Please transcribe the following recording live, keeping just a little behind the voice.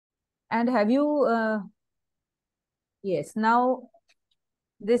And have you, yes, now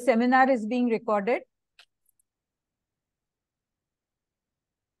this seminar is being recorded.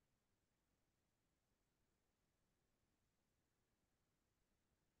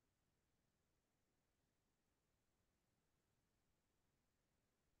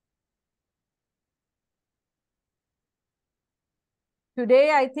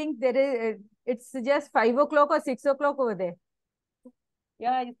 Today, I think there is, it's just 5 o'clock or 6 o'clock over there.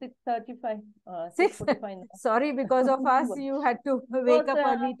 Yeah, it's 6:35. 6:45 now. Sorry, because of us, you had to wake up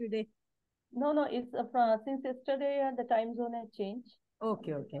early today. No, it's since yesterday the time zone has changed.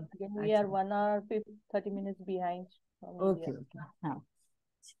 Okay, okay. Again, we are 1 hour 30 minutes behind from India. Okay, okay.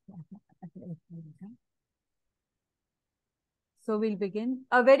 So we'll begin.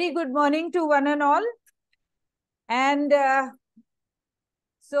 A very good morning to one and all. And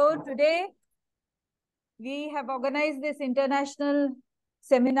so today we have organized this international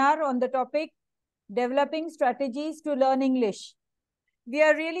seminar on the topic Developing Strategies to Learn English. We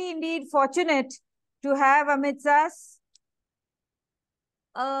are really indeed fortunate to have amidst us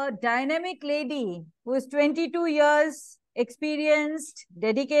a dynamic lady who is 22 years experienced,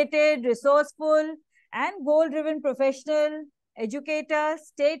 dedicated, resourceful, and goal-driven professional, educator,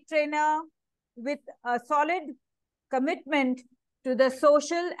 state trainer with a solid commitment to the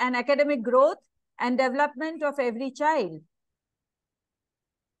social and academic growth and development of every child.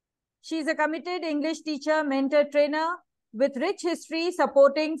 She is a committed English teacher, mentor, trainer with rich history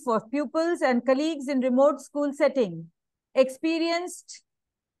supporting for pupils and colleagues in remote school setting. She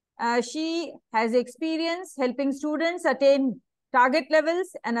has experience helping students attain target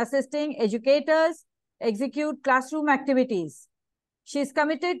levels and assisting educators execute classroom activities. She is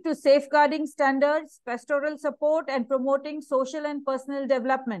committed to safeguarding standards, pastoral support, and promoting social and personal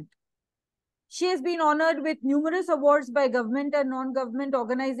development. She has been honored with numerous awards by government and non-government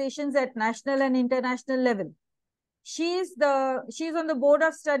organizations at national and international level. She is on the board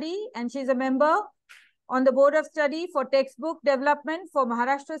of study and she is a member on the board of study for textbook development for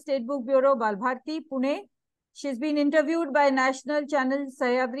Maharashtra State Book Bureau, Balbharti, Pune. She's been interviewed by National Channel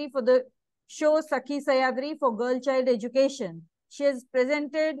Sahyadri for the show Sakhi Sahyadri for girl child education. She has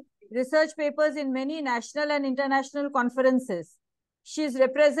presented research papers in many national and international conferences. She's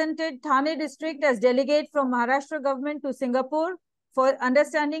represented Thane district as delegate from Maharashtra government to Singapore for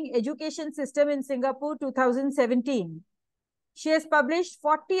understanding education system in Singapore 2017. She has published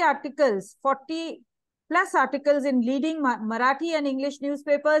 40 articles, 40 plus articles in leading Marathi and English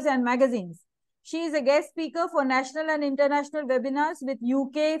newspapers and magazines. She is a guest speaker for national and international webinars with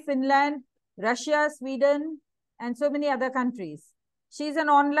UK, Finland, Russia, Sweden, and so many other countries. She is an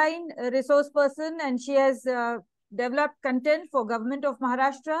online resource person and she has developed content for Government of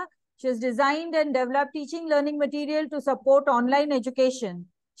Maharashtra. She has designed and developed teaching learning material to support online education.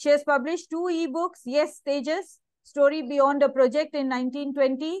 She has published 2 ebooks, Yes, Tejas, Story Beyond a Project in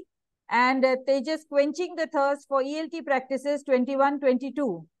 1920, and Tejas Quenching the Thirst for ELT Practices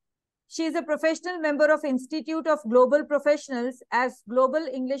 21-22. She is a professional member of Institute of Global Professionals as Global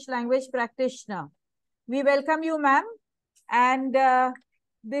English Language Practitioner. We welcome you, ma'am. And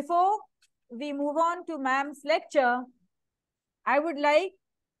before we move on to ma'am's lecture, I would like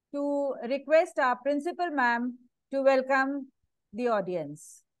to request our principal ma'am to welcome the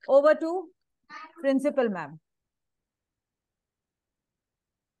audience. Over to principal ma'am.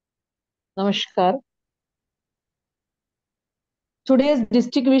 Namaskar. Today's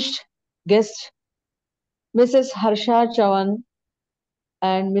distinguished guest, Mrs. Harsha Chavan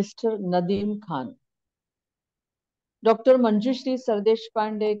and Mr. Nadeem Khan. Dr. Manjushri Sardesh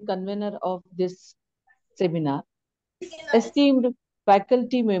Pandey, convener of this seminar, esteemed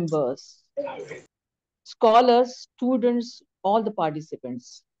faculty members, scholars, students, all the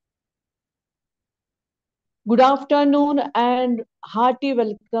participants. Good afternoon and hearty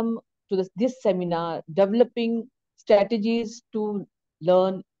welcome to this seminar, Developing Strategies to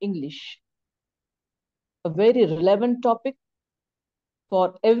Learn English. A very relevant topic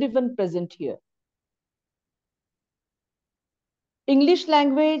for everyone present here. English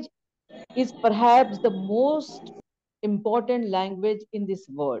language is perhaps the most important language in this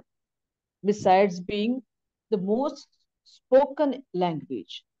world, besides being the most spoken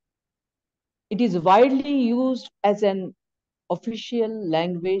language. It is widely used as an official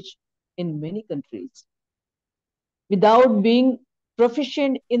language in many countries. Without being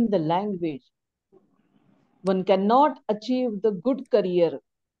proficient in the language, one cannot achieve the good career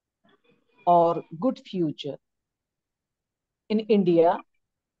or good future. In India,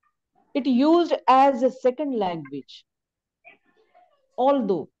 it used as a second language.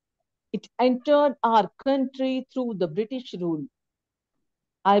 Although it entered our country through the British rule,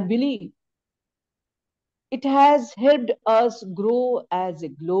 I believe it has helped us grow as a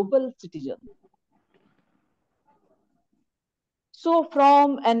global citizen. So,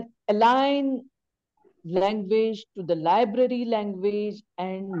 from an alien language to the library language,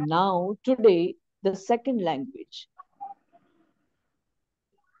 and now today, the second language.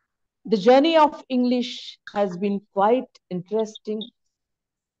 The journey of English has been quite interesting.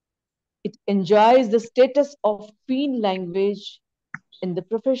 It enjoys the status of twin language in the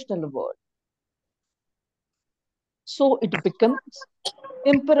professional world. So it becomes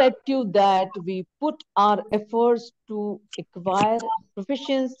imperative that we put our efforts to acquire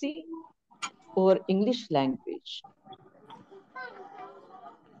proficiency over English language.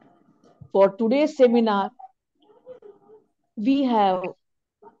 For today's seminar, we have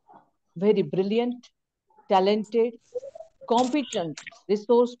very brilliant, talented, competent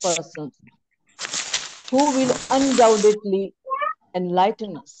resource persons who will undoubtedly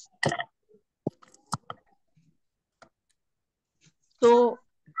enlighten us. So,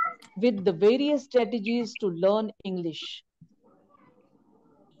 with the various strategies to learn English,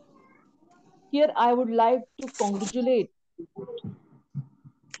 here I would like to congratulate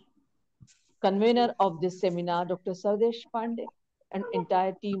convener of this seminar, Dr. Sardesh Pandey, and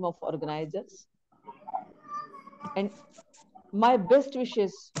entire team of organizers. And my best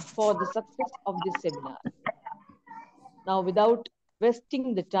wishes for the success of this seminar. Now, without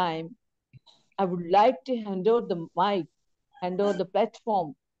wasting the time, I would like to hand over the mic, hand over the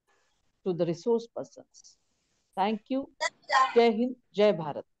platform to the resource persons. Thank you. Jai Hind, Jai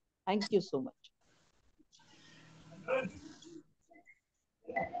Bharat. Thank you so much.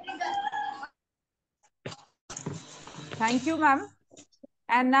 Thank you, ma'am.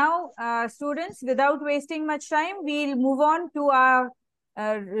 And now, students, without wasting much time, we'll move on to our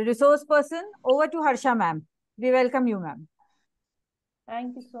resource person. Over to Harsha, ma'am. We welcome you, ma'am.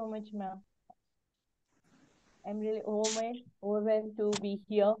 Thank you so much, ma'am. I'm really overwhelmed to be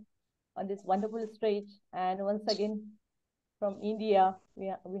here on this wonderful stage. And once again, from India,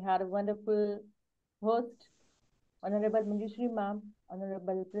 we had a wonderful host, Honorable Manjushri ma'am,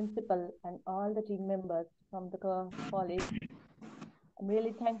 Honorable Principal, and all the team members from the college. I'm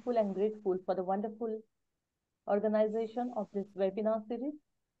really thankful and grateful for the wonderful organization of this webinar series.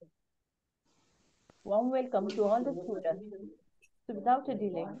 Warm welcome to all the students. So without a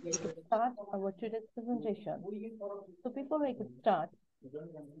delay, we could start our today's presentation. So before I could start,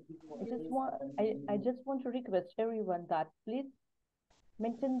 I just want to request everyone that please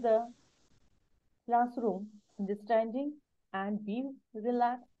maintain the classroom understanding and be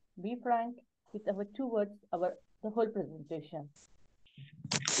relaxed, be frank with our towards the whole presentation.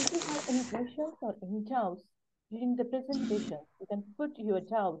 If you have any questions or any doubts during the presentation, you can put your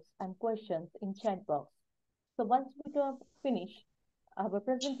doubts and questions in chat box. So once we finish our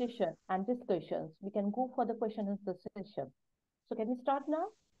presentation and discussions, we can go for the question and answer session. So can we start now?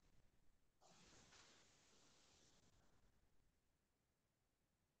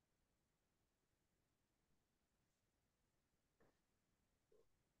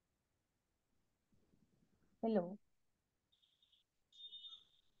 Hello.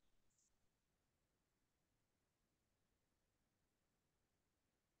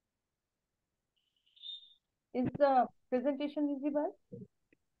 Is the presentation visible?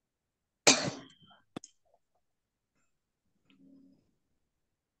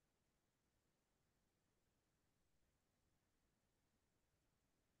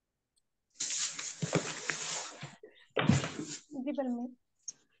 Visible me?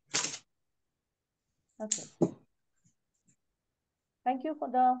 Okay. Thank you for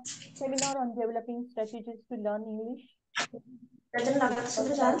the seminar on developing strategies to learn English.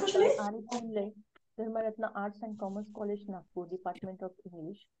 Dharmaratna Arts and Commerce College, Nagpur, Department of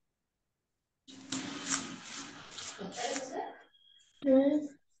English.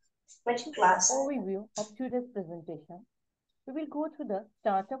 Overview of today's presentation. We will go through the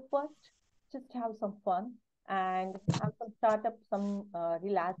startup first, just have some fun and have some startup, some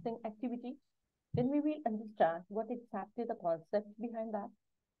relaxing activity. Then we will understand what exactly the concept behind that.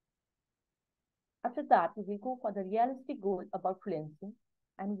 After that, we will go for the realistic goal about fluency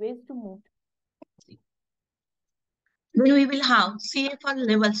and ways to move. Then we will have CFR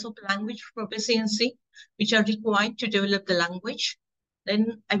levels of language proficiency, which are required to develop the language.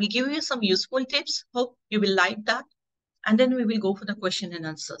 Then I will give you some useful tips. Hope you will like that. And then we will go for the question and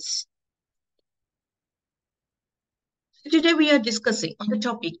answers. Today we are discussing on the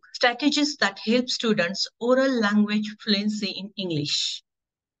topic strategies that help students oral language fluency in English.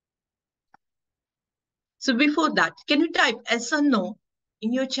 So before that, can you type yes or no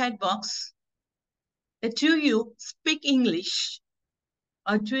in your chat box that do you speak English?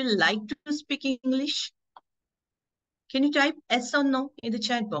 or do you like to speak English? Can you type yes or no in the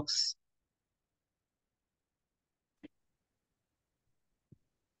chat box?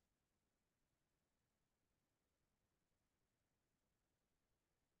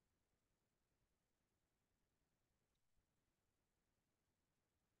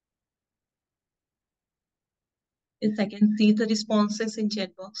 Yes, I can see the responses in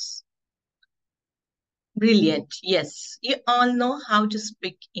chat box. Brilliant. Yes, you all know how to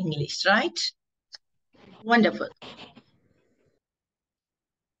speak English, right? Wonderful.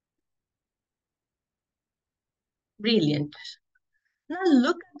 Brilliant. Now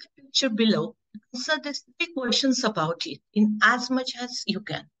look at the picture below. Answer these 3 questions about it in as much as you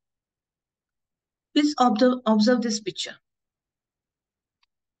can. Please observe this picture.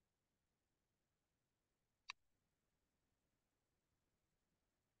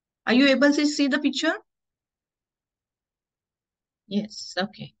 Are you able to see the picture? Yes,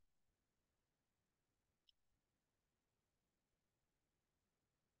 okay.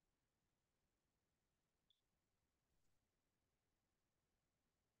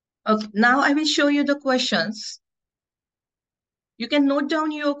 Okay, now I will show you the questions. You can note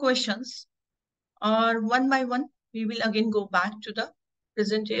down your questions, or one by one, we will again go back to the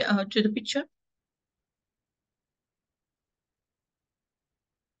to the picture.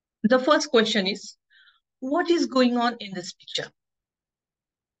 The first question is, what is going on in this picture?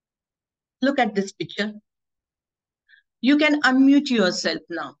 Look at this picture. You can unmute yourself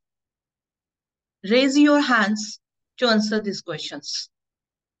now. Raise your hands to answer these questions.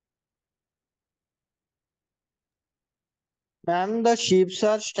 Ma'am, the sheep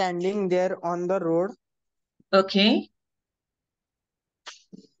are standing there on the road. Okay.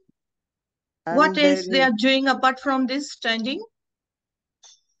 And What else they are doing apart from this standing?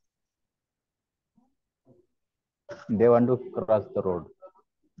 They want to cross the road.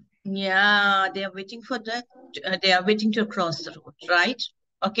 Yeah, they are waiting for that. They are waiting to cross the road, right?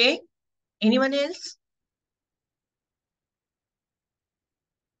 Okay. Anyone else?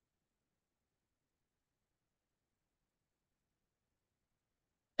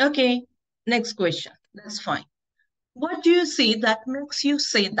 Okay. Next question. That's fine. What do you see that makes you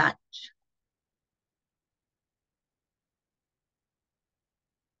say that?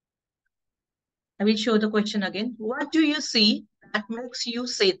 I will show the question again. What do you see that makes you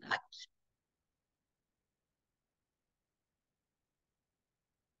say that?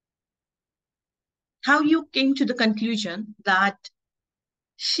 How you came to the conclusion that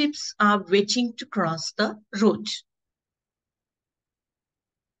ships are waiting to cross the road?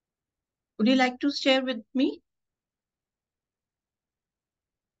 Would you like to share with me?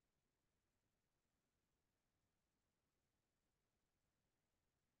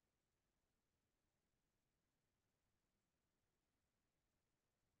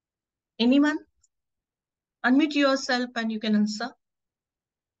 Anyone? Unmute yourself and you can answer.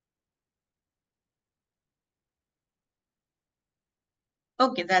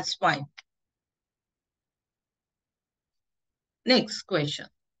 Okay, that's fine. Next question.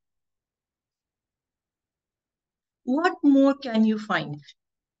 What more can you find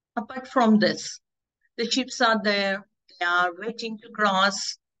apart from this? The ships are there, they are waiting to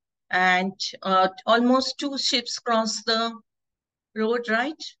cross, and almost 2 ships cross the road,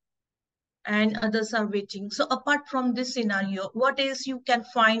 right? And others are waiting. So apart from this scenario, what else you can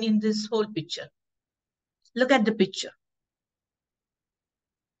find in this whole picture? Look at the picture.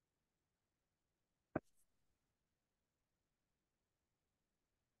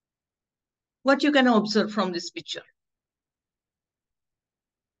 What you can observe from this picture?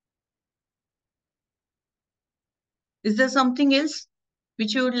 Is there something else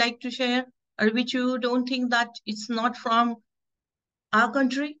which you would like to share, or which you don't think that it's not from our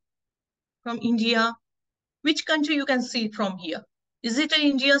country, from India? Which country you can see from here? Is it an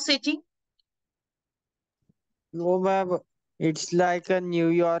India setting? No, ma'am. It's like a New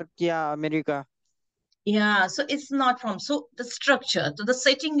York, yeah, America. Yeah, so it's not from, so the structure, so the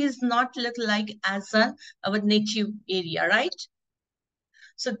setting is not look like as our native area, right?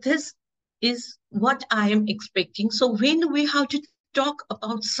 So this is what I am expecting. So when we have to talk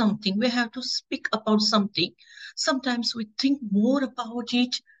about something, we have to speak about something, sometimes we think more about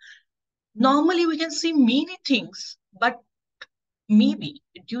it. Normally we can see many things, but maybe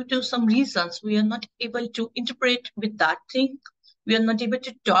due to some reasons, we are not able to interpret with that thing. We are not able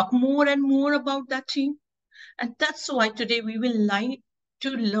to talk more and more about that thing. And that's why today we will like to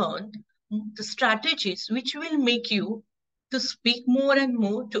learn the strategies which will make you to speak more and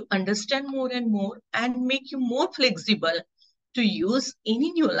more, to understand more and more, and make you more flexible to use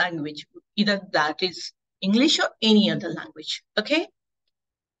any new language, either that is English or any other language. Okay?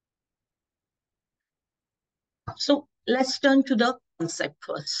 So let's turn to the concept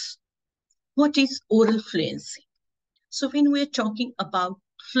first. What is oral fluency? So when we're talking about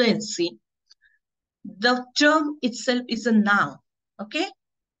fluency, the term itself is a noun, okay?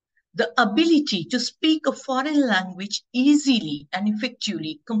 The ability to speak a foreign language easily and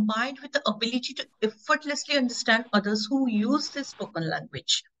effectively, combined with the ability to effortlessly understand others who use this spoken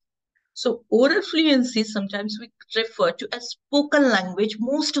language. So oral fluency, sometimes we refer to as spoken language.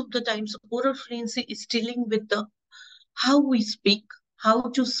 Most of the times, oral fluency is dealing with the how we speak, how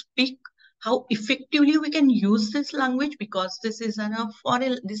to speak, how effectively we can use this language, because this is a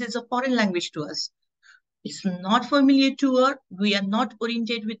foreign language to us. It's not familiar to us. We are not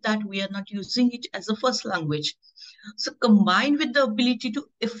oriented with that. We are not using it as a first language. So combined with the ability to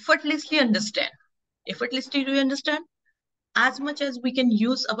effortlessly understand as much as we can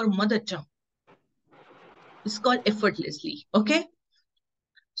use our mother tongue. It's called effortlessly, okay?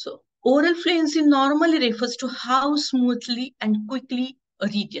 So oral fluency normally refers to how smoothly and quickly a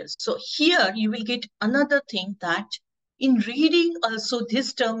reader. So here you will get another thing, that in reading also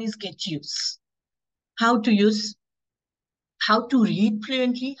this term is get used. How to read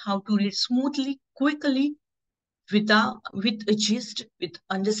fluently, how to read smoothly, quickly, with a gist, with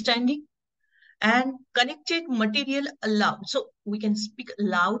understanding, and connected material aloud. So we can speak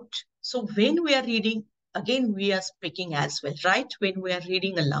loud. So when we are reading, again, we are speaking as well, right? When we are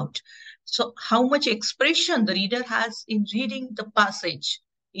reading aloud. So how much expression the reader has in reading the passage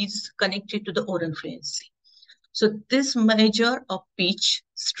is connected to the oral fluency. So this measure of pitch,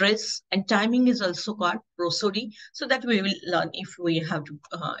 stress, and timing is also called prosody. So that we will learn if we have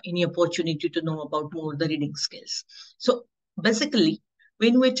any opportunity to know about more the reading skills. So basically,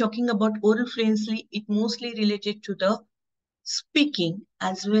 when we're talking about oral fluency, it mostly related to the speaking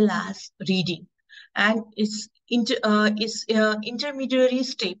as well as reading, and it's intermediary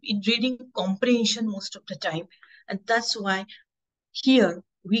step in reading comprehension most of the time, and that's why here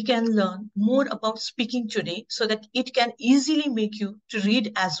we can learn more about speaking today, so that it can easily make you to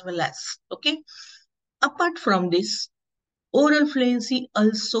read as well as, okay? Apart from this, oral fluency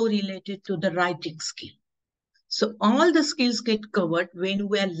also related to the writing skill. So all the skills get covered when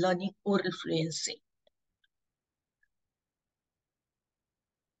we are learning oral fluency.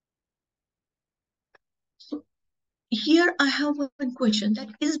 So here I have one question, that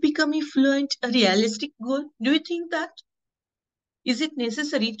is becoming fluent a realistic goal? Do you think that? Is it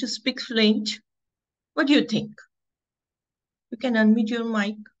necessary to speak fluent? What do you think? You can unmute your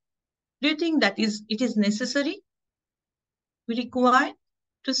mic. Do you think that it is necessary? We require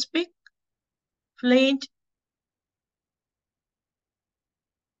to speak fluent?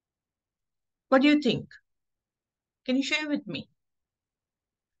 What do you think? Can you share with me?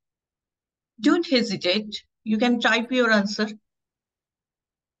 Don't hesitate. You can type your answer.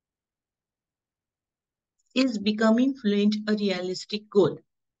 Is becoming fluent a realistic goal?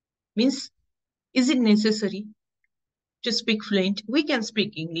 Means, is it necessary to speak fluent? We can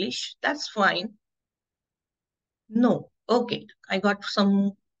speak English. That's fine. No. Okay. I got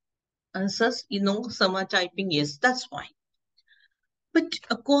some answers. Some are typing yes. That's fine. But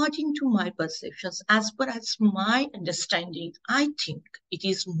according to my perceptions, as per as my understanding, I think it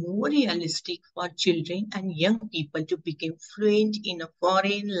is more realistic for children and young people to become fluent in a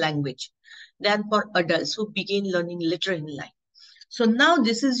foreign language than for adults who begin learning later in life. So now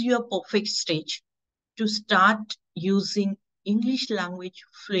this is your perfect stage to start using English language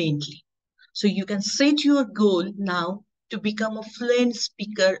fluently. So you can set your goal now to become a fluent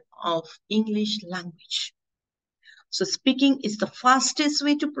speaker of English language. So speaking is the fastest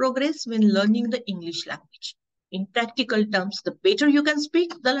way to progress when learning the English language. In practical terms, the better you can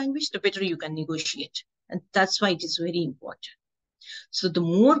speak the language, the better you can negotiate. And that's why it is very important. So the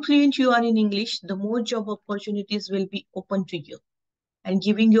more fluent you are in English, the more job opportunities will be open to you, and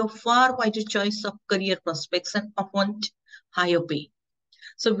giving you a far wider choice of career prospects and often higher pay.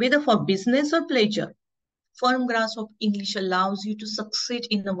 So whether for business or pleasure, firm grasp of English allows you to succeed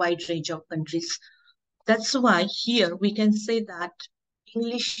in a wide range of countries. That's why here we can say that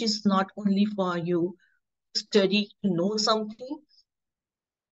English is not only for you to study, to know something.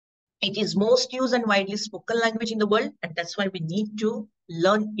 It is most used and widely spoken language in the world, and that's why we need to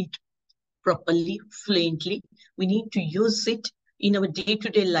learn it properly, fluently. We need to use it in our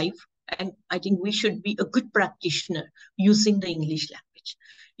day-to-day life, and I think we should be a good practitioner using the English language.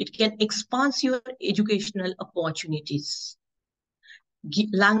 It can expand your educational opportunities.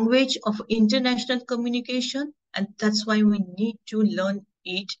 Language of international communication, and that's why we need to learn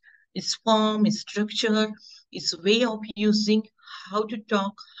it, its form, its structure, its way of using, how to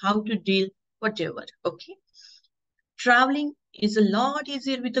talk, how to deal, whatever, okay? Traveling is a lot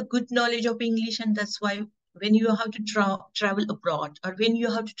easier with a good knowledge of English, and that's why when you have to travel abroad, or when you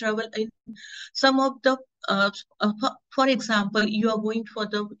have to travel in some of the, for example, you are going for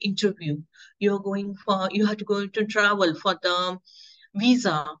the interview, you have to go to travel for the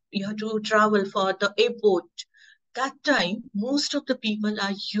visa, you have to travel for the airport. That time, most of the people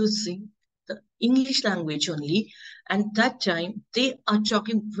are using the English language only, and that time they are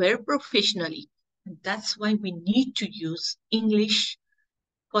talking very professionally. And that's why we need to use English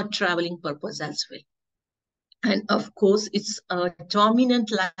for traveling purpose as well. And of course, it's a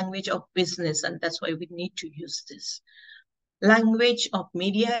dominant language of business, and that's why we need to use this. Language of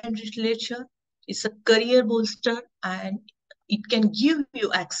media and literature is a career booster, and it can give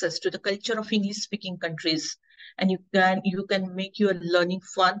you access to the culture of English-speaking countries, and you can make your learning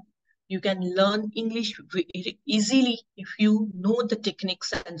fun. You can learn English very easily if you know the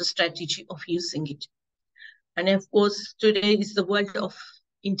techniques and the strategy of using it. And of course, today is the world of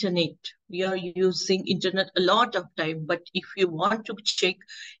internet. We are using internet a lot of time, but if you want to check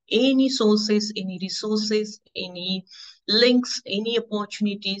any sources, any resources, any links, any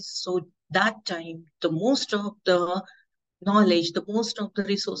opportunities, so that time, the most of the knowledge, the most of the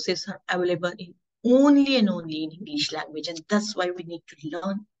resources are available in only and only in English language. And that's why we need to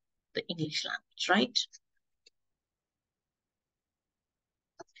learn the English language, right?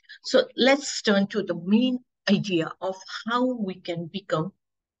 So let's turn to the main idea of how we can become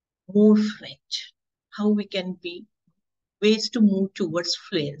more fluent, how we can be ways to move towards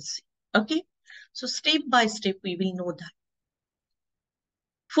fluency. Okay, so step by step, we will know that.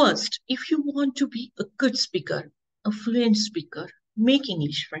 First, if you want to be a good speaker, a fluent speaker, make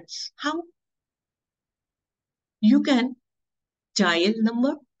English friends. How? You can dial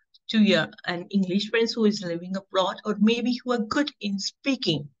number to an English friends who is living abroad, or maybe who are good in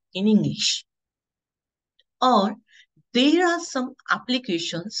speaking in English. Or there are some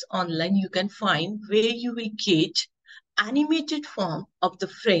applications online you can find where you will get animated form of the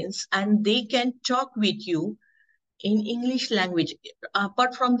friends, and they can talk with you in English language.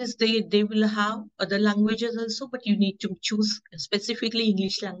 Apart from this, they will have other languages also, but you need to choose specifically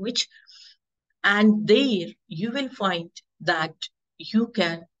English language. And there you will find that you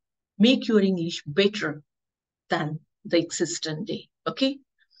can make your English better than the existent day. Okay.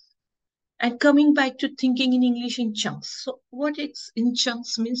 And coming back to thinking in English in chunks. So what it's in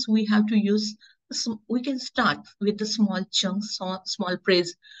chunks means we have to use, we can start with the small chunks, small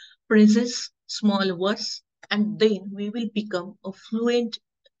phrases, small words, and then we will become a fluent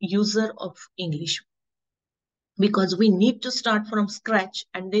user of English. Because we need to start from scratch,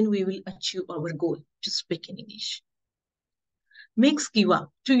 and then we will achieve our goal to speak in English. Make skiva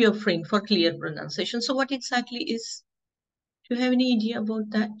to your friend for clear pronunciation. So what exactly is, do you have any idea about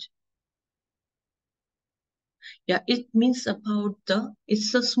that? Yeah, it means about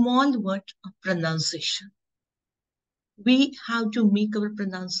it's a small word of pronunciation. We have to make our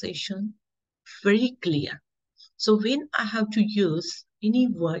pronunciation very clear. So when I have to use any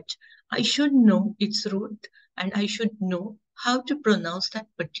word, I should know its root, and I should know how to pronounce that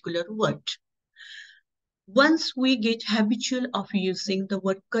particular word. Once we get habitual of using the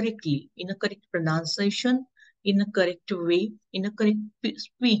word correctly, in a correct pronunciation, in a correct way, in a correct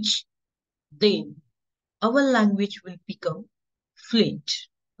speech, then our language will become fluent.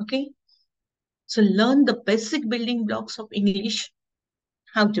 Okay. So learn the basic building blocks of English,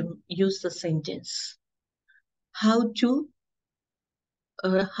 how to use the sentence, how to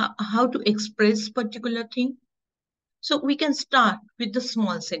express particular thing. So we can start with the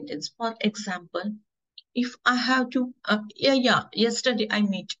small sentence. For example, if I have to, yesterday I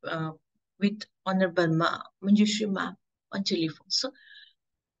met with Honorable Manjushri ma'am on telephone. So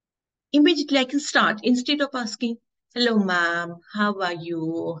immediately I can start, instead of asking, hello ma'am, how are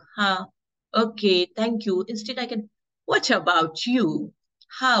you? Okay, thank you. Instead I can, what about you?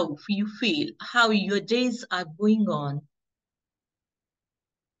 How you feel? How your days are going on?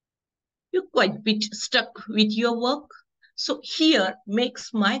 You're quite a bit stuck with your work. So here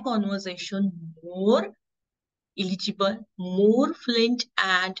makes my conversation more eligible, more fluent,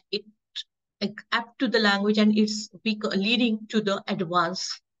 and it apt to the language, and it's leading to the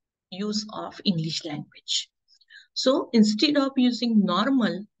advanced use of English language. So instead of using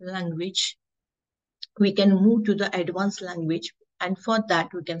normal language, we can move to the advanced language. And for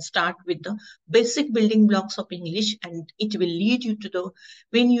that, we can start with the basic building blocks of English, and it will lead you to the,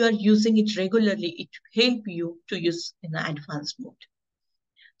 when you are using it regularly, it will help you to use in the advanced mode.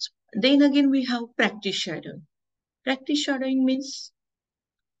 So then again, we have practice shadowing. Practice shadowing means,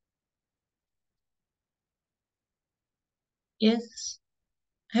 yes,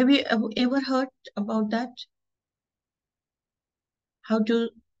 have you ever heard about that? How to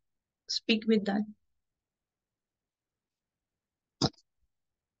speak with that?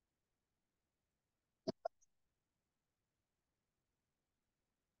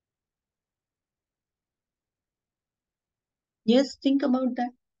 Yes, think about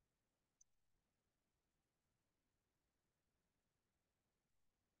that.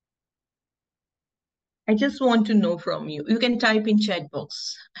 I just want to know from you. You can type in chat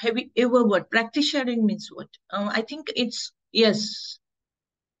box. Have you ever what? Practice sharing means what? I think it's yes.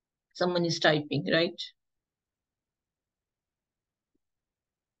 Someone is typing, right?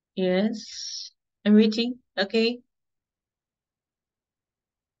 Yes. I'm waiting. Okay.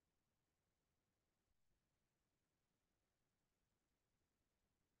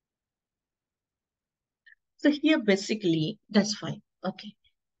 So here basically, that's fine. Okay.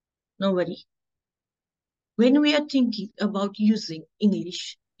 No worry. When we are thinking about using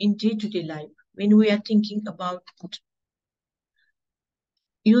English in day-to-day life, when we are thinking about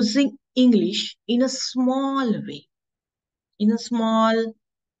using English in a small way, in a small,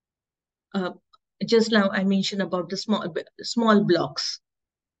 just now I mentioned about the small blocks.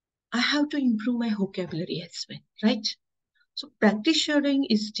 I have to improve my vocabulary as well, right? So practice sharing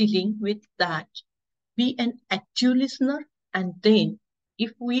is dealing with that. Be an active listener, and then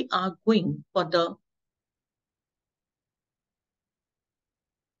if we are going for the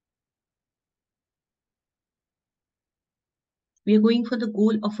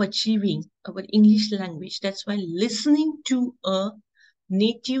goal of achieving our English language. That's why listening to a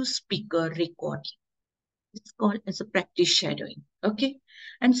native speaker recording, it's called as a practice shadowing, okay?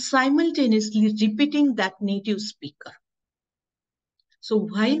 And simultaneously repeating that native speaker. So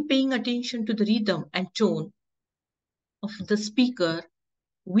while paying attention to the rhythm and tone of the speaker,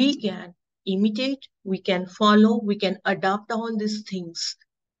 we can imitate, we can follow, we can adapt all these things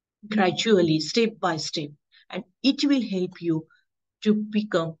gradually, step by step, and it will help you to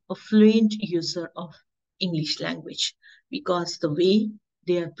become a fluent user of English language, because the way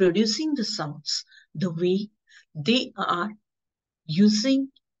they are producing the sounds, the way they are using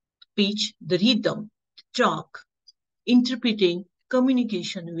pitch, the rhythm, talk, interpreting,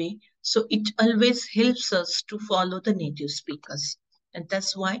 communication way, so it always helps us to follow the native speakers. And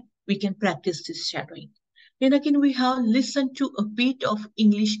that's why we can practice this shadowing. Then again, we have listened to a bit of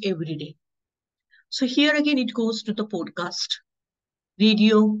English every day. So here again, it goes to the podcast,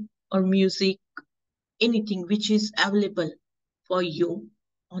 radio or music, anything which is available for you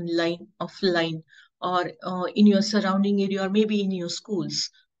online, offline, or in your surrounding area, or maybe in your schools.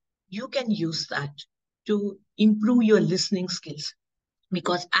 You can use that to improve your listening skills,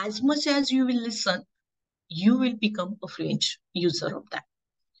 because as much as you will listen, you will become a fluent user of that.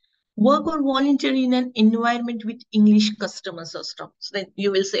 Work or volunteer in an environment with English customers or staff. Then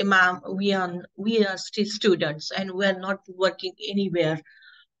you will say, ma'am, we are still students and we are not working anywhere.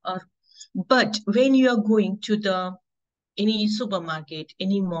 But when you are going to the any supermarket,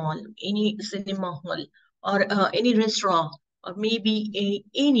 any mall, any cinema hall, or any restaurant, or maybe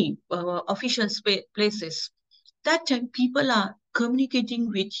any official places, that time people are communicating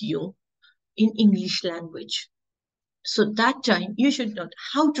with you in English language. So that time you should know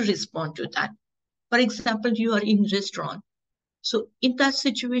how to respond to that. For example, you are in restaurant. So in that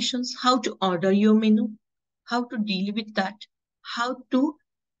situations, how to order your menu, how to deal with that, how to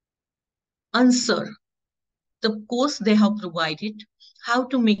answer the course they have provided, how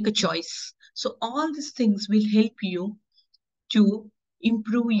to make a choice. So all these things will help you to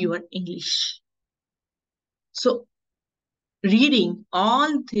improve your English. So reading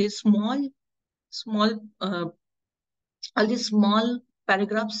all these small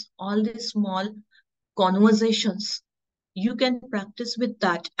paragraphs, all these small conversations, you can practice with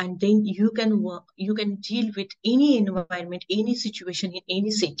that, and then you can deal with any environment, any situation in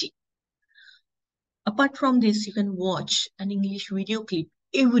any city. Apart from this, you can watch an English video clip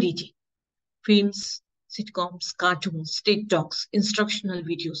every day. Films, sitcoms, cartoons, TED Talks, instructional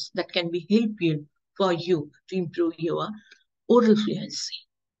videos that can be helpful for you to improve your oral fluency.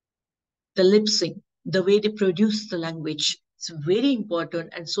 The lip sync, the way they produce the language, it's very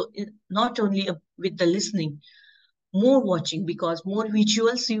important. And so not only with the listening, more watching, because more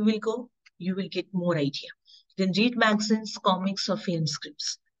visuals you will get more idea. Then read magazines, comics, or film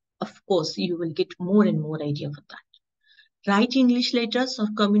scripts. Of course, you will get more and more idea for that. Write English letters or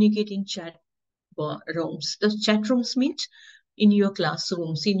communicate in chat rooms. The chat rooms meet in your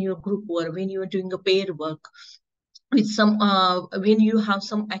classrooms, in your group work, when you are doing a pair work, with some when you have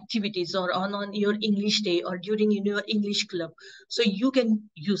some activities, or on your English day, or during in your English club. So you can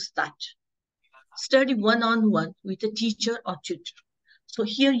use that. Study one-on-one with a teacher or tutor. So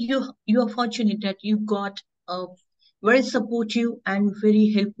here you are fortunate that you got a very supportive and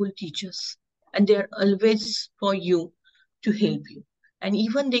very helpful teachers, and they are always for you to help you. And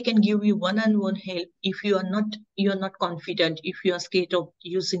even they can give you one-on-one help if you are not confident, if you are scared of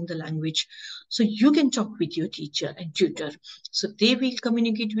using the language. So you can talk with your teacher and tutor. So they will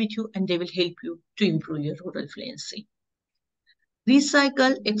communicate with you and they will help you to improve your oral fluency.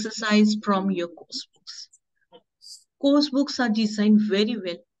 Recycle exercise from your course books. Course books are designed very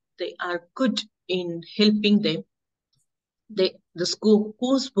well. They are good in helping them. The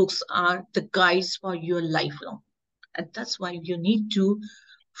course books are the guides for your lifelong. And that's why you need to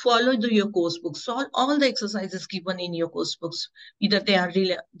follow your course books. So all the exercises given in your course books, either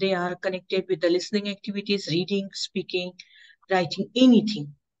they are connected with the listening activities, reading, speaking, writing,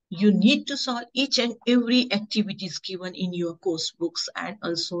 anything. You need to solve each and every activities given in your course books and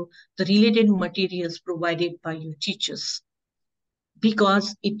also the related materials provided by your teachers,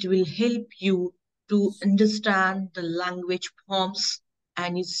 because it will help you to understand the language forms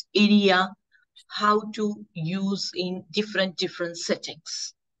and its area, how to use in different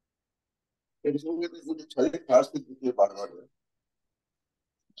settings. Okay.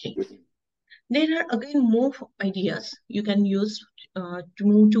 There are again more ideas you can use to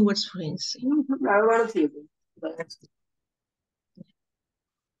move towards fluency.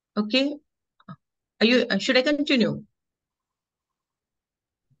 Okay. Should I continue?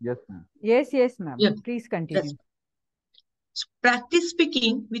 Yes, ma'am. Yes, ma'am. Yeah. Please continue. Yes. So practice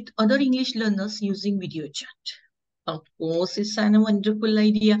speaking with other English learners using video chat. Of course, it's a wonderful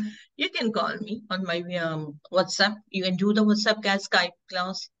idea. You can call me on my WhatsApp. You can do the WhatsApp class, Skype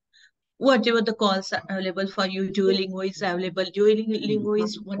class, whatever the calls are available for you. Duolingo is available. Duolingo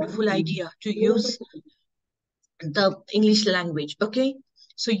is a wonderful idea to use the English language. Okay,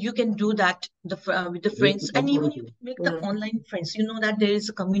 so you can do that with the friends, and even you make the online friends. You know that there is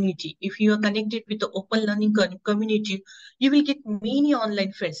a community. If you are connected with the open learning community, you will get many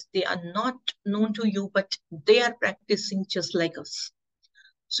online friends. They are not known to you, but they are practicing just like us.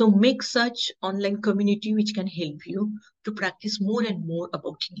 So make such online community which can help you to practice more and more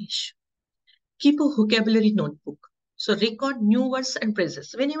about English. Keep a vocabulary notebook. So record new words and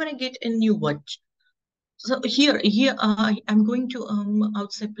phrases. Whenever I get a new word, so here I'm going to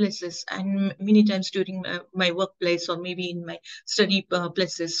outside places, and many times during my workplace or maybe in my study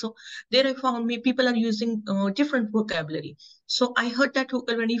places. So there I found people are using different vocabulary. So I heard that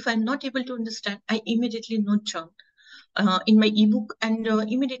vocabulary. If I'm not able to understand, I immediately note down in my ebook, and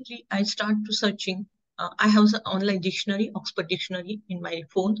immediately I start to searching. I have an online dictionary, Oxford Dictionary, in my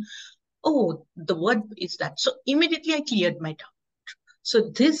phone. Oh, the word is that. So immediately I cleared my doubt. So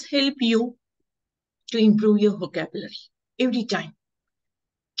this help you to improve your vocabulary every time.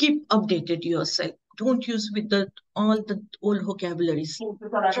 Keep updated yourself. Don't use with all the old vocabularies.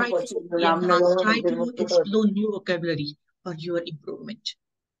 Try to enhance, try to explore new vocabulary for your improvement.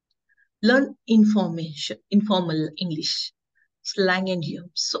 Learn informal English, slang and idioms.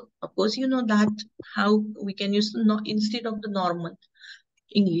 So of course you know that how we can use instead of the normal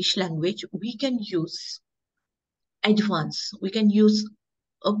English language, we can use advanced. We can use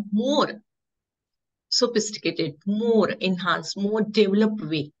a more sophisticated, more enhanced, more developed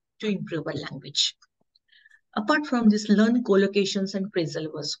way to improve our language. Apart from this, learn collocations and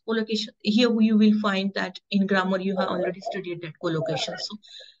phrasal verbs. Collocation, here you will find that in grammar you have already studied that collocation. So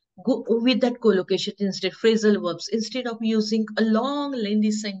go with that collocation instead, phrasal verbs. Instead of using a long,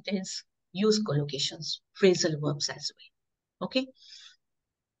 lengthy sentence, use collocations, phrasal verbs as well. Okay.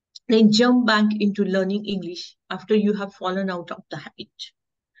 Then jump back into learning English after you have fallen out of the habit,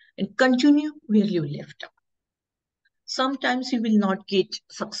 and continue where you left off. Sometimes you will not get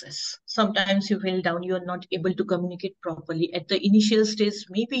success. Sometimes you fell down, you are not able to communicate properly. At the initial stage,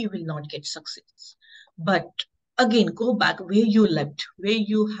 maybe you will not get success. But again, go back where you left, where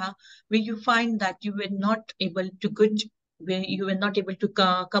you find that you were not able to where you were not able to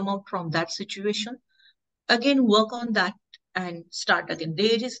come out from that situation. Again, work on that and start again.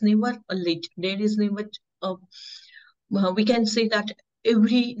 There is never a late. There is never we can say that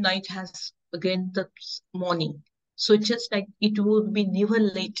every night has again the morning. So just like it would be never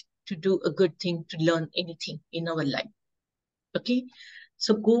late to do a good thing, to learn anything in our life. Okay,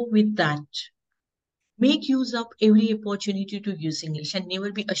 so go with that. Make use of every opportunity to use English and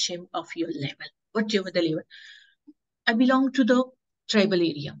never be ashamed of your level, whatever the level. I belong to the tribal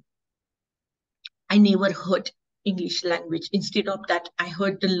area. I never heard English language. Instead of that, I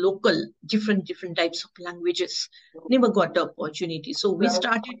heard the local, different types of languages. Never got the opportunity. So we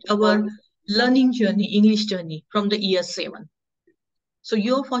started our learning journey, English journey, from the year 7. So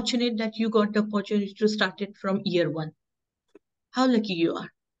you're fortunate that you got the opportunity to start it from year 1. How lucky you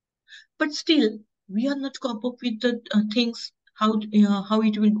are. But still, we are not cope up with the things, how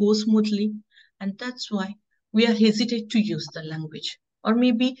it will go smoothly. And that's why we are hesitant to use the language. Or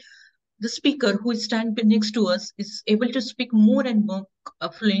maybe the speaker who is standing next to us is able to speak more and more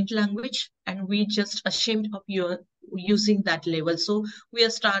fluent language, and we just ashamed of your using that level. So we are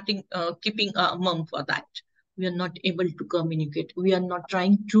starting keeping a mum for that. We are not able to communicate. We are not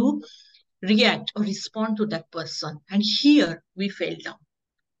trying to react or respond to that person. And here we fell down.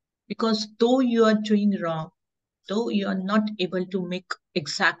 Because though you are doing wrong, though you are not able to make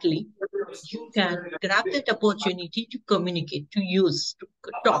exactly, you can grab that opportunity to communicate, to use, to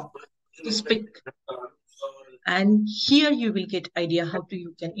talk, to speak. And here you will get idea how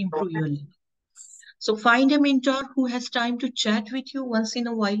you can improve your learning. So find a mentor who has time to chat with you once in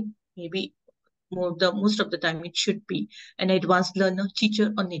a while. Maybe most of the time it should be an advanced learner,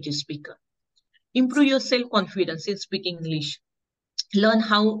 teacher, or native speaker. Improve your self-confidence in speaking English. Learn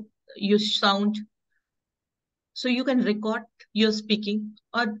how you sound, so you can record your speaking,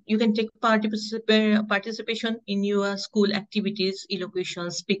 or you can take participation in your school activities, elocution,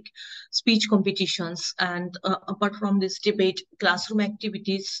 speech competitions, and apart from this debate, classroom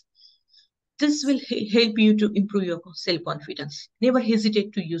activities. This will help you to improve your self-confidence. Never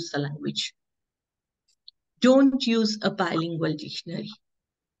hesitate to use the language. Don't use a bilingual dictionary.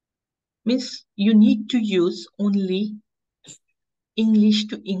 Means you need to use only English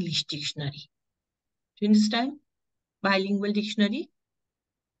to English dictionary. Do you understand? Bilingual dictionary.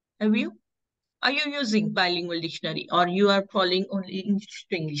 Have you? Are you using bilingual dictionary, or you are following only English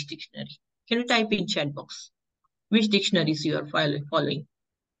to English dictionary? Can you type in chat box which dictionaries you are following?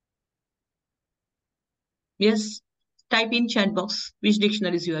 Yes, type in chat box which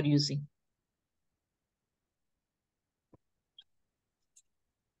dictionaries you are using.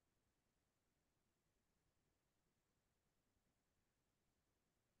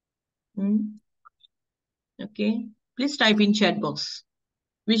 Okay, please type in chat box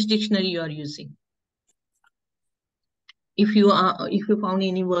which dictionary you are using. If you found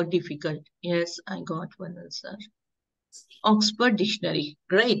any word difficult. Yes, I got one answer. Oxford Dictionary.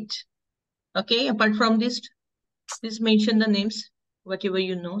 Great. Okay, apart from this, please mention the names, whatever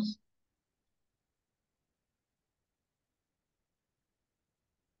you know.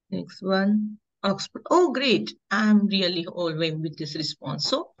 Next one, Oxford. Oh, great. I'm really overwhelmed with this response.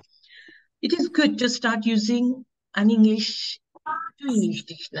 So it is good to start using an English to English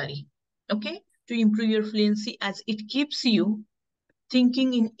dictionary, okay, to improve your fluency, as it keeps you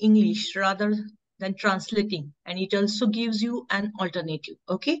thinking in English rather than translating, and it also gives you an alternative,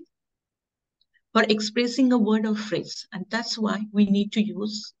 okay, for expressing a word or phrase. And that's why we need to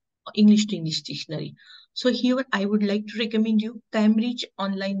use English to English dictionary. So here I would like to recommend you Cambridge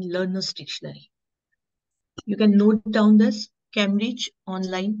Online Learners Dictionary. You can note down this, Cambridge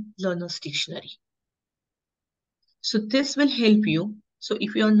Online Learners Dictionary. So this will help you. So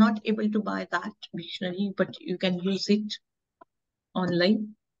if you are not able to buy that dictionary, but you can use it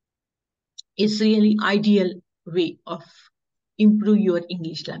online, it's really ideal way of improve your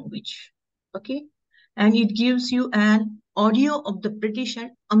English language. Okay. And it gives you an audio of the British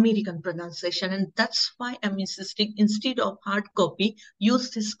and American pronunciation. And that's why I'm insisting, instead of hard copy,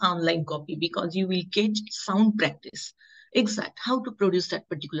 use this online copy, because you will get sound practice. Exact how to produce that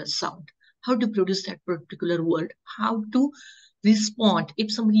particular sound, how to produce that particular word, how to respond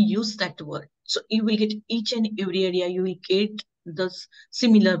if somebody uses that word. So you will get each and every area, you will get those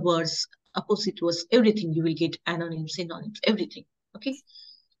similar words, opposite words, everything. You will get anonyms, synonyms, everything. Okay.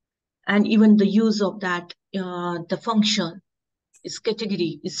 And even the use of that, the function, its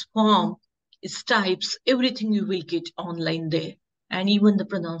category, its form, its types, everything you will get online there. And even the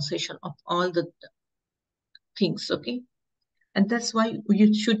pronunciation of all the things, okay? And that's why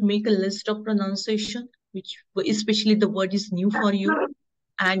you should make a list of pronunciation, which especially the word is new for you,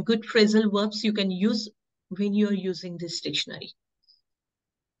 and good phrasal verbs you can use when you're using this dictionary.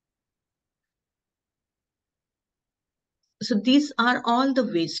 So these are all the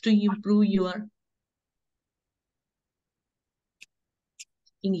ways to improve your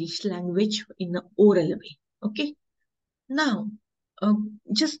English language in an oral way. Okay. Now,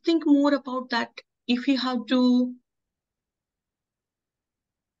 just think more about that. If you have to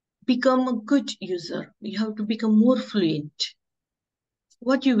become a good user, you have to become more fluent.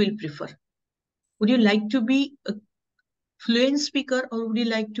 What you will prefer? Would you like to be a fluent speaker, or would you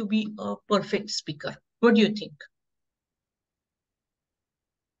like to be a perfect speaker? What do you think?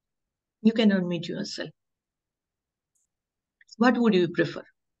 You can unmute yourself. What would you prefer?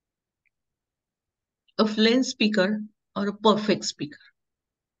 A fluent speaker or a perfect speaker?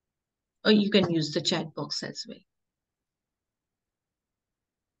 Or you can use the chat box as well.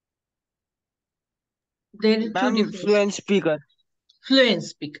 There are two different. Fluent speaker. Fluent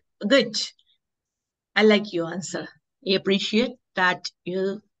speaker. Good. I like your answer. I appreciate. that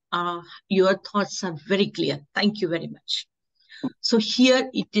your thoughts are very clear. Thank you very much. So here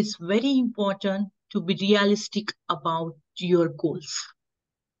it is very important to be realistic about your goals.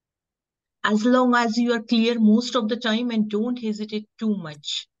 As long as you are clear most of the time and don't hesitate too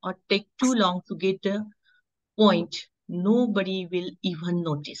much or take too long to get the point, nobody will even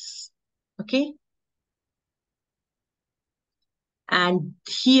notice. Okay? And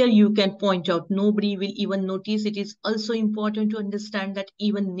here you can point out, nobody will even notice. It is also important to understand that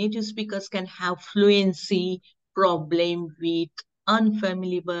even native speakers can have fluency problem with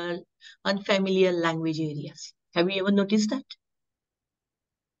unfamiliar language areas. Have you ever noticed that?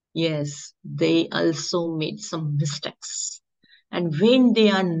 Yes, they also made some mistakes. And when they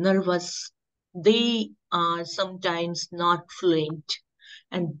are nervous, they are sometimes not fluent.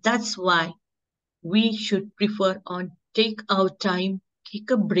 And that's why we should prefer on take our time, take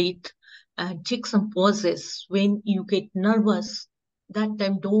a breath, and take some pauses. When you get nervous, that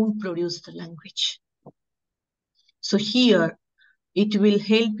time don't produce the language. So here, it will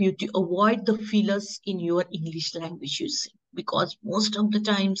help you to avoid the fillers in your English language using, because most of the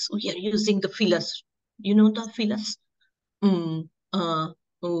times we are using the fillers. You know the fillers?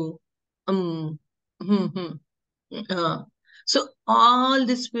 Oh, So all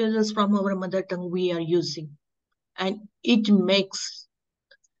these fillers from our mother tongue we are using, and it makes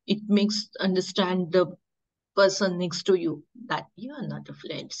understand the person next to you that you are not a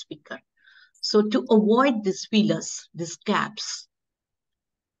fluent speaker. So to avoid these fillers, these gaps,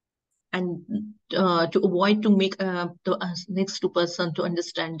 and to avoid to make the next to person to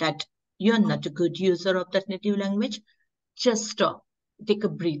understand that you're not a good user of that native language, just stop, take a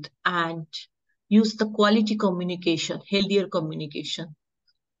breath, and use the quality communication, healthier communication.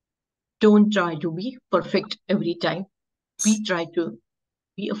 Don't try to be perfect every time. Try to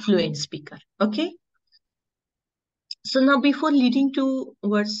be a fluent speaker. Okay. So now, before leading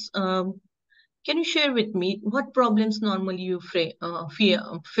towards, can you share with me what problems normally you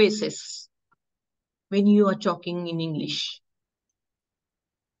faces when you are talking in English?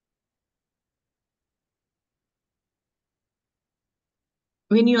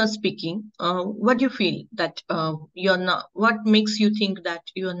 When you are speaking, what do you feel that you're not? What makes you think that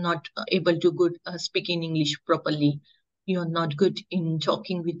you are not able to speak in English properly? You are not good in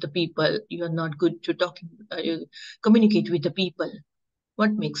talking with the people. You are not good to communicate with the people.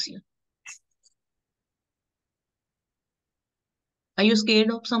 What makes you? Are you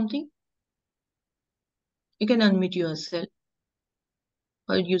scared of something? You can unmute yourself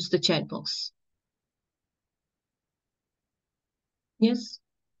or use the chat box. Yes.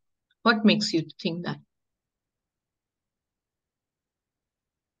 What makes you think that?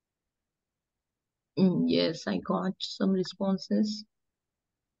 Yes, I got some responses.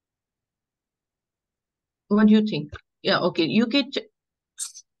 What do you think? Yeah, okay. You get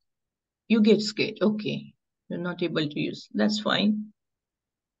scared. Okay. You're not able to use. That's fine.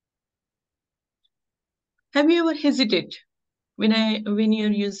 Have you ever hesitated when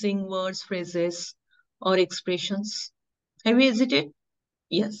you're using words, phrases, or expressions? Have you hesitated?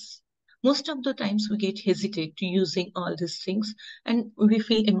 Yes. Most of the times we get hesitate to using all these things and we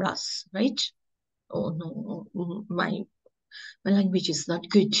feel embarrassed, right? Oh no, my language is not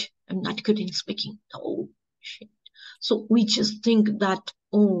good. I'm not good in speaking. Oh shit. So we just think that,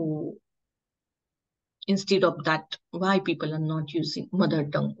 oh, instead of that, why people are not using mother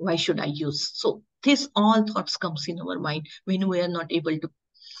tongue? Why should I use? So this all thoughts comes in our mind when we are not able to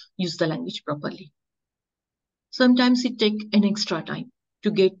use the language properly. Sometimes it takes an extra time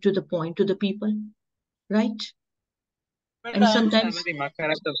to get to the point to the people, right? And sometimes,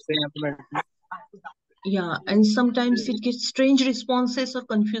 yeah, and sometimes it gets strange responses or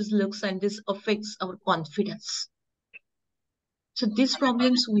confused looks, and this affects our confidence. So these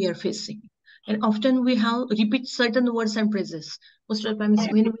problems we are facing. And often we have repeat certain words and phrases. Most of the times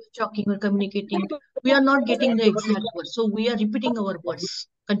when we're talking or communicating, we are not getting the exact words. So we are repeating our words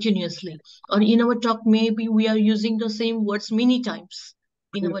continuously. Or in our talk, maybe we are using the same words many times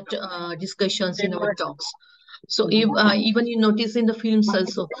in our discussions, in our talks. So if, even you notice in the films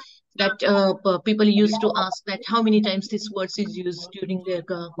also that people used to ask that how many times this words is used during their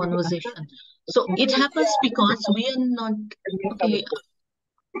conversation. So it happens because we are not, okay,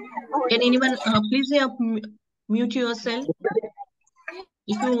 can anyone please mute yourself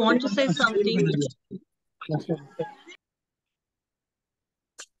if you want to say something.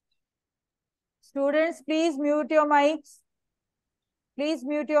 Students, please mute your mics. Please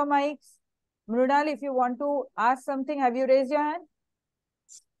mute your mics. Mrunal, if you want to ask something, have you raised your hand?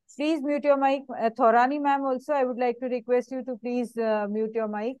 Please mute your mic. Thorani ma'am also, I would like to request you to please mute your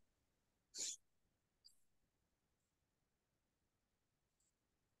mic.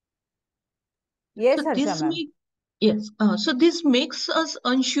 Yes, So Harsha this ma'am. so this makes us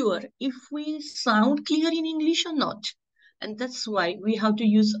unsure if we sound clear in English or not. And that's why we have to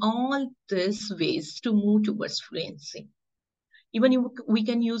use all these ways to move towards fluency. Even if we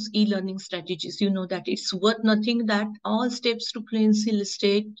can use e-learning strategies, you know that it's worth nothing that all steps to fluency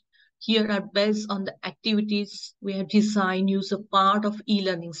listed here are based on the activities we have designed use a part of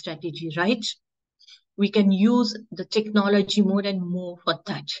e-learning strategy, right? We can use the technology more and more for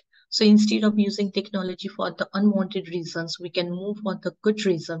that. So instead of using technology for the unwanted reasons, we can move for the good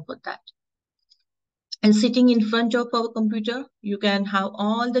reason for that. And sitting in front of our computer, you can have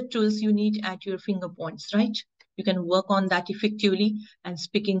all the tools you need at your finger points, right? You can work on that effectively and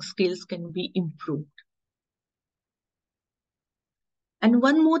speaking skills can be improved. And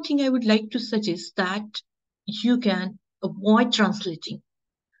one more thing I would like to suggest that you can avoid translating.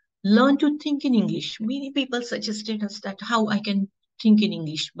 Learn to think in English. Many people suggested us that how I can think in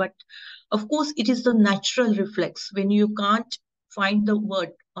English, but of course it is the natural reflex when you can't find the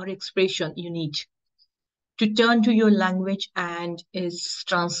word or expression you need to turn to your language and its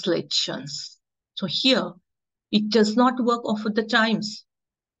translations. So here, it does not work all of the times.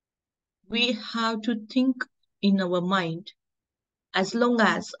 We have to think in our mind as long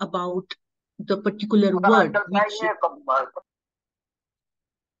as about the particular word which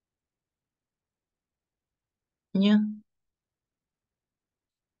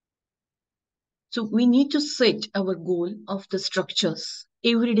So we need to set our goal of the structures,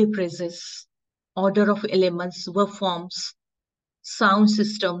 everyday phrases, order of elements, verb forms, sound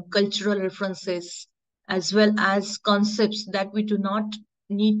system, cultural references, as well as concepts that we do not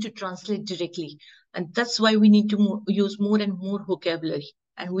need to translate directly. And that's why we need to use more and more vocabulary.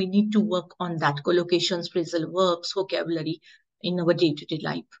 And we need to work on that, collocations, phrasal verbs, vocabulary in our day-to-day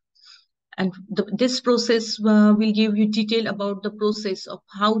life. And this process will give you detail about the process of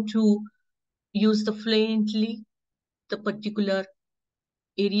how to use the fluently the particular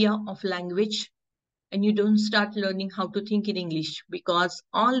area of language, and you don't start learning how to think in English, because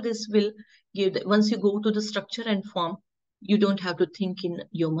all this will give once you go to the structure and form, you don't have to think in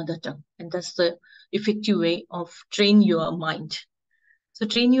your mother tongue. And that's the effective way of train your mind. So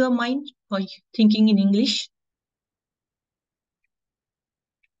train your mind for thinking in English,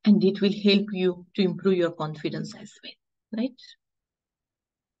 and it will help you to improve your confidence as well, right?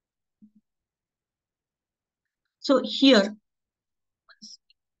 So here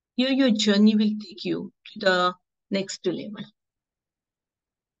your journey will take you to the next level.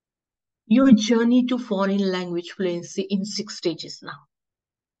 Your journey to foreign language fluency in 6 stages now.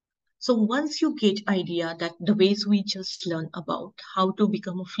 So once you get idea that the ways we just learned about how to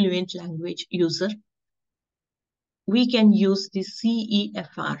become a fluent language user, we can use the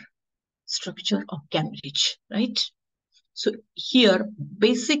CEFR structure of Cambridge, right? So here,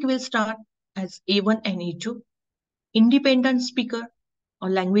 basic will start as A1 and A2. Independent speaker or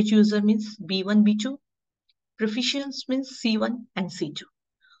language user means B1, B2. Proficient means C1 and C2.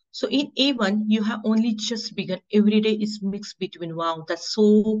 So in A1, you have only just begun. Every day is mixed between, wow, that's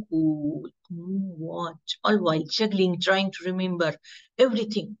so cool. What? All while juggling, trying to remember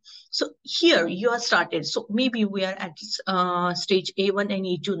everything. So here you are started. So maybe we are at stage A1 and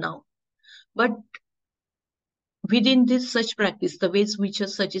A2 now. But within this such practice, the ways we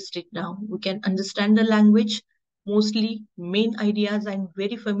just suggested now, we can understand the language, mostly main ideas and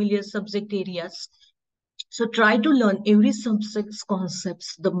very familiar subject areas. So try to learn every subject's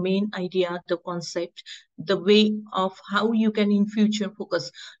concepts, the main idea, the concept, the way of how you can in future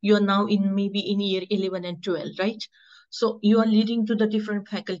focus. You are now in maybe in year 11 and 12, right? So you are leading to the different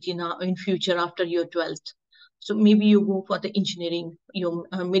faculty now in future after your 12th. So maybe you go for the engineering, your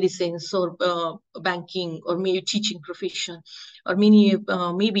medicines or banking, or maybe teaching profession, or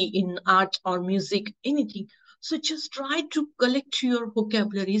maybe in art or music, anything. So just try to collect your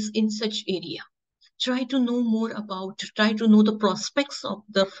vocabularies in such area. Try to know more about, try to know the prospects of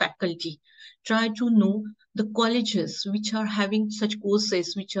the faculty, try to know the colleges which are having such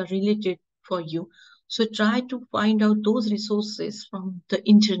courses which are related for you. So try to find out those resources from the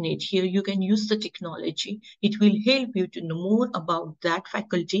internet. Here you can use the technology. It will help you to know more about that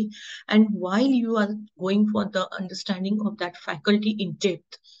faculty. And while you are going for the understanding of that faculty in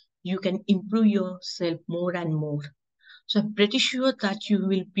depth, you can improve yourself more and more. So I'm pretty sure that you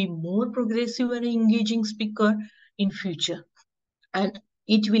will be more progressive and engaging speaker in future. And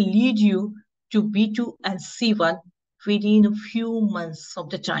it will lead you to B2 and C1 within a few months of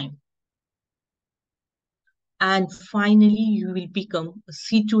the time. And finally, you will become a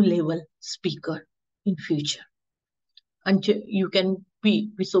C2 level speaker in future. Until you can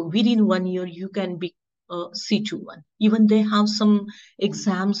be, so within 1 year, you can be C21. Even they have some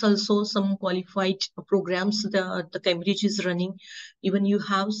exams also, some qualified programs the Cambridge is running. Even you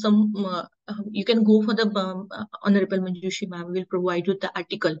have some, you can go for the Honorable Manjushri ma'am will provide you the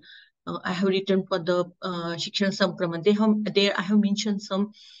article. I have written for the Shikshan Samkraman. There I have mentioned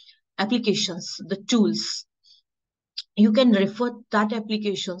some applications, the tools. You can refer that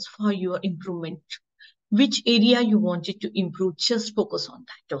applications for your improvement. Which area you wanted to improve, just focus on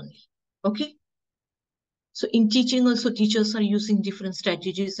that only. Okay. So in teaching also, teachers are using different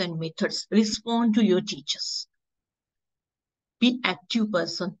strategies and methods. Respond to your teachers. Be active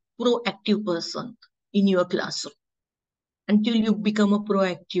person, proactive person in your classroom. Until you become a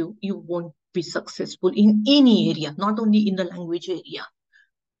proactive, you won't be successful in any area, not only in the language area,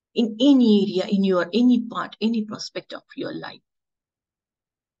 in any area, in your any part, any prospect of your life.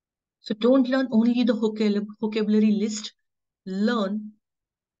 So don't learn only the vocabulary list, learn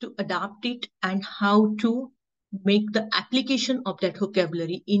to adapt it and how to make the application of that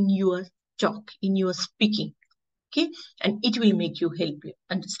vocabulary in your talk, in your speaking. Okay, and it will make you help you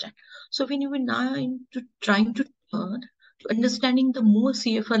understand. So when you are now into trying to turn to understanding the more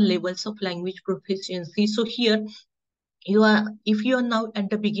CFR levels of language proficiency. So here you are, if you are now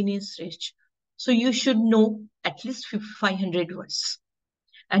at the beginning stage, so you should know at least 500 words.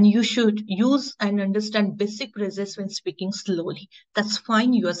 And you should use and understand basic phrases when speaking slowly. That's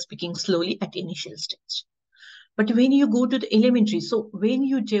fine, you are speaking slowly at initial stage. But when you go to the elementary, so when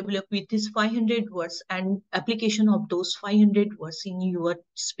you develop with this 500 words and application of those 500 words in your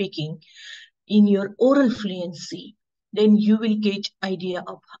speaking, in your oral fluency, then you will get idea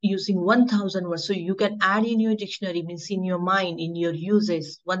of using 1000 words. So you can add in your dictionary, means in your mind, in your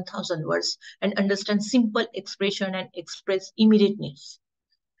uses, 1000 words and understand simple expression and express immediateness.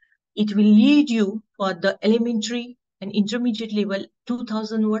 It will lead you for the elementary and intermediate level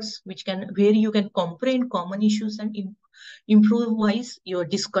 2000 words, where you can comprehend common issues and improvise your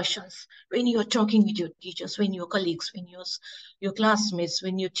discussions when you are talking with your teachers, when your colleagues, when your classmates,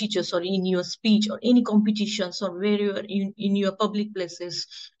 when your teachers, or in your speech or any competitions, or where you are in your public places,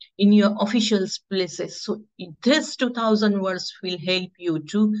 in your official places. So this 2000 words will help you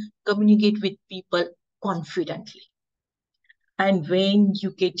to communicate with people confidently. And when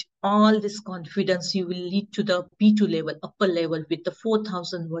you get all this confidence, you will lead to the B2 level, upper level, with the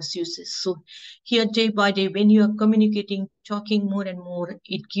 4000 words uses. So here, day by day, when you are communicating, talking more and more,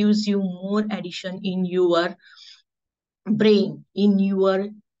 it gives you more addition in your brain, in your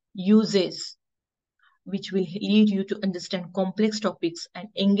uses, which will lead you to understand complex topics and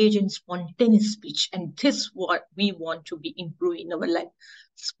engage in spontaneous speech. And this is what we want to be improved in our life,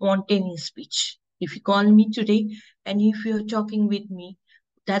 spontaneous speech. If you call me today and if you're talking with me,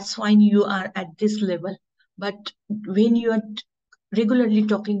 that's fine, you are at this level. But when you are regularly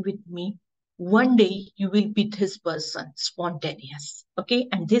talking with me, one day you will be this person, spontaneous. Okay,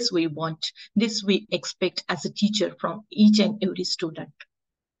 and this we want, this we expect as a teacher from each and every student.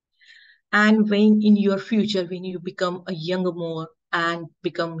 And when in your future, when you become a younger more and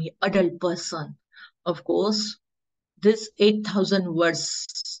become an adult person, of course, this 8000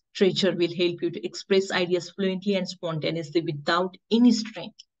 words treasure will help you to express ideas fluently and spontaneously without any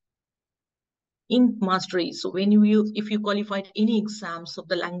strain in mastery. So when if you qualified any exams of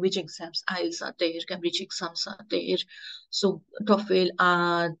the language exams, IELTS are there, Cambridge exams are there, so TOEFL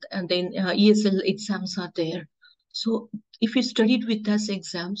and then ESL exams are there. So if you studied with those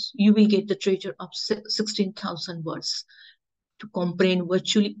exams, you will get the treasure of 16,000 words to comprehend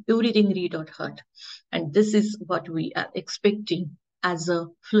virtually everything read or heard. And this is what we are expecting as a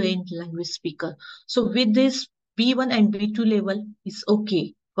fluent language speaker. So with this, B1 and B2 level is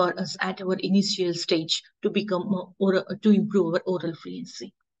okay for us at our initial stage to become more, to improve our oral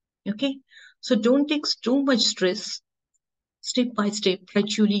fluency. Okay, so don't take too much stress. Step by step,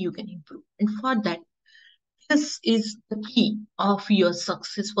 gradually you can improve. And for that, this is the key of your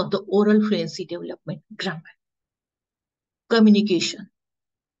success for the oral fluency development: grammar, communication.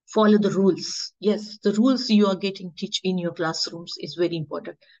 Follow the rules. Yes, the rules you are getting teach in your classrooms is very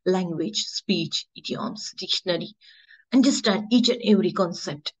important. Language, speech, idioms, dictionary. Understand each and every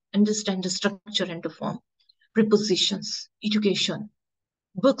concept. Understand the structure and the form. Prepositions, education.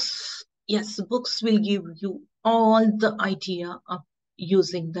 Books. Yes, books will give you all the idea of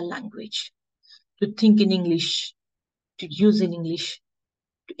using the language. To think in English, to use in English,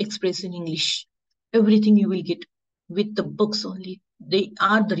 to express in English. Everything you will get with the books only. They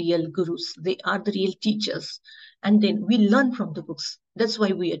are the real gurus. They are the real teachers. And then we learn from the books. That's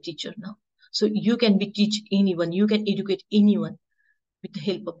why we are teacher now. So you can teach anyone. You can educate anyone with the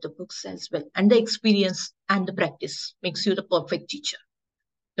help of the books as well. And the experience and the practice makes you the perfect teacher.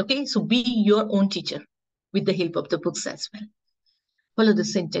 Okay, so be your own teacher. with the help of the books as well. Follow the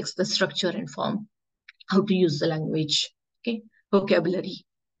syntax, the structure and form, how to use the language, okay, vocabulary.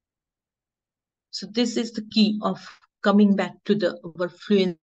 So this is the key of coming back to our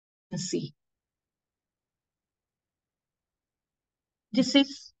fluency. This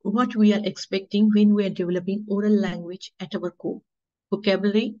is what we are expecting when we are developing oral language at our core.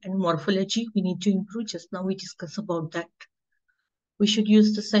 Vocabulary and morphology, we need to improve. Just now we discussed about that. We should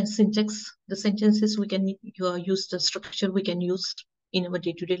use the syntax, the sentences we can use, the structure we can use in our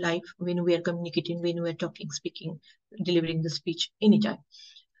day-to-day life when we are communicating, when we are talking, speaking, delivering the speech, anytime.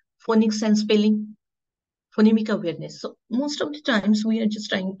 Phonics and spelling, phonemic awareness. So most of the times we are just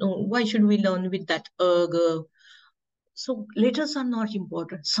trying, why should we learn with that? So letters are not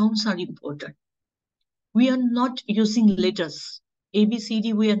important, sounds are important. We are not using letters. A, B, C,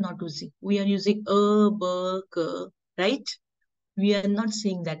 D, we are not using. We are using A, B, K, right? We are not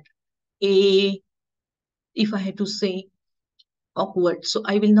saying that. A, if I had to say awkward, so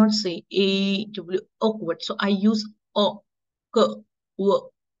I will not say A, W, awkward. So I use O, K, W,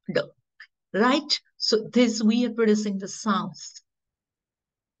 D, right? So this, we are producing the sounds.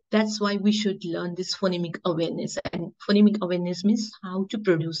 That's why we should learn this phonemic awareness. And phonemic awareness means how to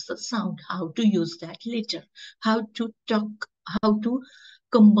produce the sound, how to use that letter, how to talk, how to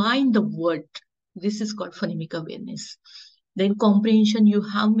combine the word. This is called phonemic awareness. Then comprehension, you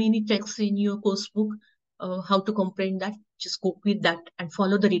have many texts in your course book, how to comprehend that. Just go with that and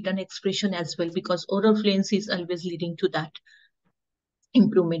follow the written expression as well, because oral fluency is always leading to that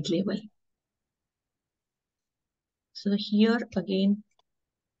improvement level. So here again,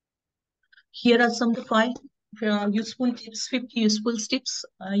 here are some of the 5 useful tips, 50 useful tips.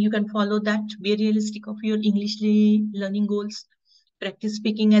 You can follow that. Be realistic of your English learning goals. Practice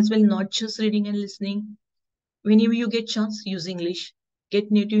speaking as well, not just reading and listening. Whenever you get chance, use English. Get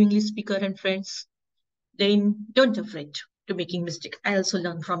native English speaker and friends. Then don't afraid to making mistake. I also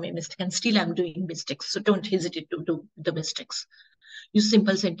learned from a mistake and still I'm doing mistakes. So don't hesitate to do the mistakes. Use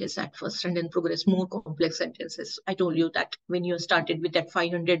simple sentence at first and then progress more complex sentences. I told you that when you started with that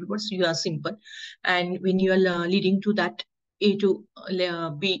 500 words, you are simple. And when you are leading to that A to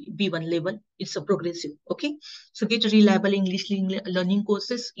B1 level, it's a progressive, okay? So get reliable English learning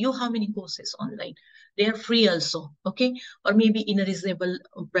courses. You have many courses online. They are free also, okay? Or maybe in a reasonable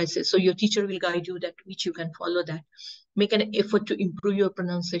prices. So your teacher will guide you that which you can follow that. Make an effort to improve your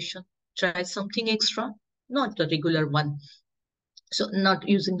pronunciation. Try something extra, not the regular one. So not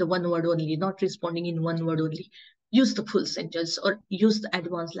using the one word only, not responding in one word only. Use the full sentence or use the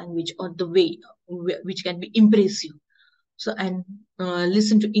advanced language or the way which can be impressive. So, and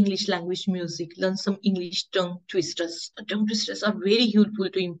listen to English language music, learn some English tongue twisters. Tongue twisters are very helpful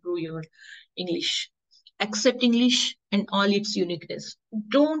to improve your English. Accept English and all its uniqueness.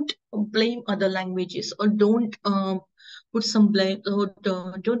 Don't blame other languages or don't put some blame or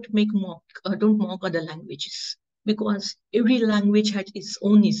don't mock other languages, because every language has its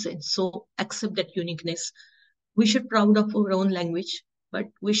own essence. So accept that uniqueness. We should be proud of our own language, but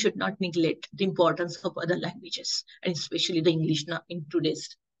we should not neglect the importance of other languages, and especially the English now in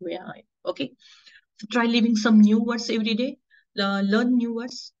today's way. Okay, so try living some new words every day. Learn new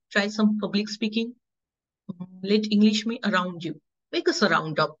words. Try some public speaking. Let English be around you. Make a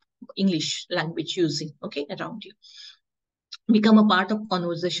surround of English language using, okay, around you. Become a part of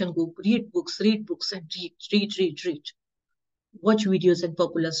conversation group. Read books and read. Watch videos and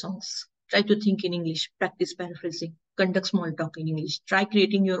popular songs. Try to think in English. Practice paraphrasing. Conduct small talk in English. Try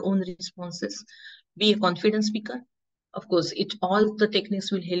creating your own responses. Be a confident speaker. Of course, all the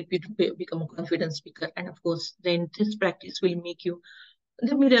techniques will help you to become a confident speaker. And of course, then this practice will make you.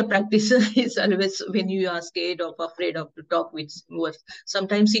 The mirror practice is always when you are scared or afraid of to talk with words.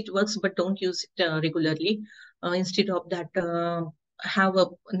 Sometimes it works, but don't use it regularly. Instead of that, have a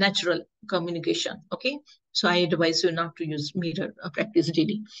natural communication. Okay, so I advise you not to use mirror practice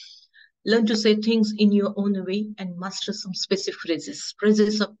daily. Learn to say things in your own way and master some specific phrases.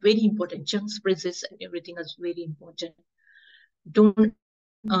 Phrases are very important. Chunks, phrases, and everything is very important. Don't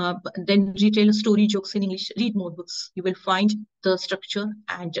then retell story jokes in English. Read more books. You will find the structure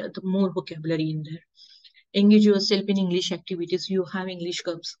and the more vocabulary in there. Engage yourself in English activities. You have English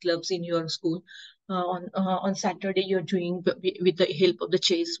clubs in your school. On Saturday, you're doing with the help of the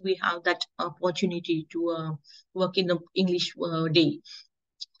chess. We have that opportunity to work in the English day.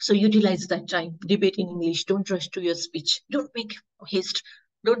 So utilize that time. Debate in English. Don't rush to your speech. Don't make haste.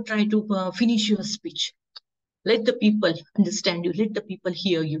 Don't try to finish your speech. Let the people understand you. Let the people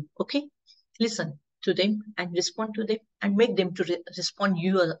hear you. Okay? Listen to them and respond to them and make them to respond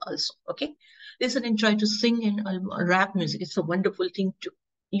you also. Okay? Listen and try to sing and rap music. It's a wonderful thing too.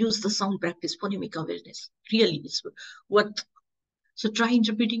 use the sound practice, phonemic awareness. Really, it's worth. So try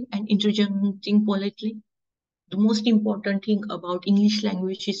interpreting and interjecting politely. The most important thing about English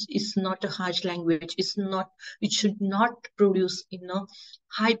language is not a harsh language. It should not produce in a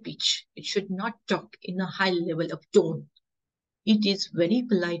high pitch. It should not talk in a high level of tone. It is very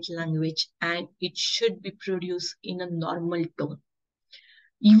polite language and it should be produced in a normal tone.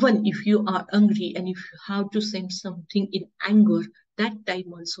 Even if you are angry and if you have to say something in anger, that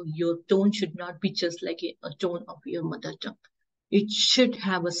time also your tone should not be just like a tone of your mother tongue. It should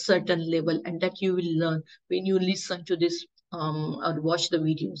have a certain level, and that you will learn when you listen to this or watch the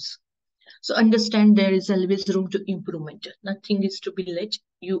videos. So understand there is always room to improvement. Nothing is to be late.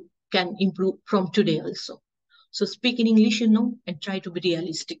 You can improve from today also. So speak in English, and try to be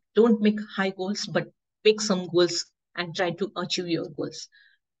realistic. Don't make high goals, but pick some goals and try to achieve your goals.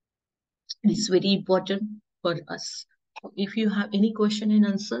 It is very important for us. If you have any question and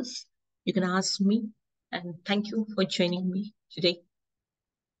answers, you can ask me. And thank you for joining me today.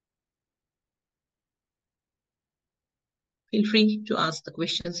 Feel free to ask the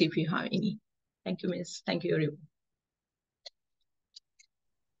questions if you have any. Thank you, Miss. Thank you, everyone.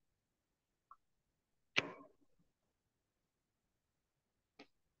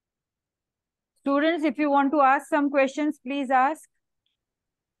 Students, if you want to ask some questions, please ask.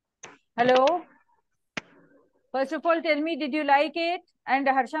 Hello. First of all, tell me, did you like it? And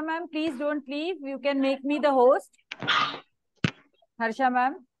Harsha ma'am, please don't leave. You can make me the host. Harsha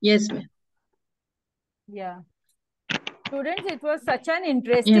ma'am. Yes, ma'am. Yeah. Students, it was such an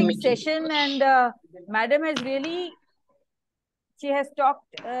interesting session, and madam has really, she has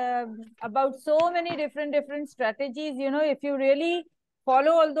talked about so many different strategies. If you really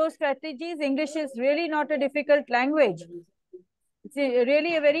follow all those strategies, English is really not a difficult language. It's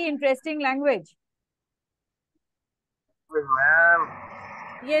really a very interesting language. Ma'am.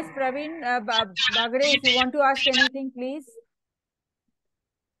 Yes, Praveen, Bagre, if you want to ask anything, please.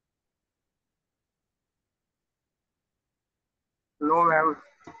 No, ma'am.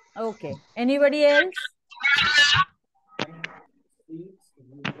 Okay. Anybody else?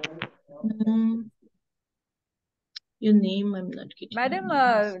 Your name, I'm not getting. Madam,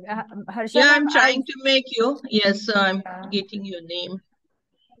 Harsha. Yeah, I'm trying to make you. Yes, I'm getting your name.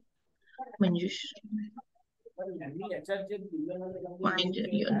 Manjush. Find your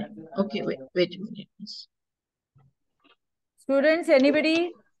name. Okay, wait a minute. Students,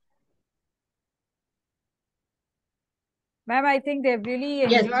 anybody? Ma'am, I think they've really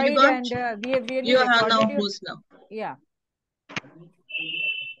enjoyed, and we have really recorded you. Now. Yeah.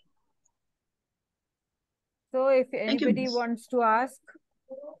 So if anybody wants to ask.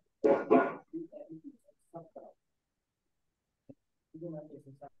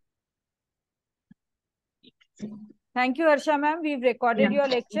 Thank you, Harsha ma'am. We've recorded your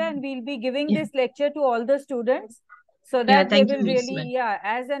lecture and we'll be giving this lecture to all the students so that they will really,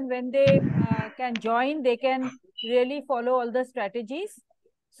 as and when they can join, they can really follow all the strategies.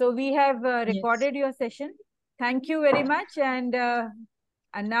 So we have recorded your session. Thank you very much. And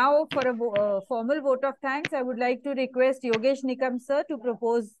now for a formal vote of thanks, I would like to request Yogesh Nikam sir to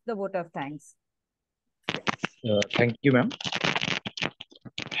propose the vote of thanks. Thank you, ma'am.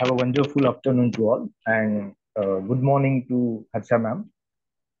 Have a wonderful afternoon to all, and good morning to Harsha ma'am,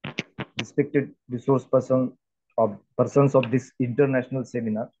 respected resource persons of this international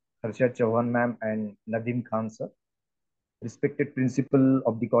seminar, Harsha Chavan ma'am and Nadeem Khan sir, respected principal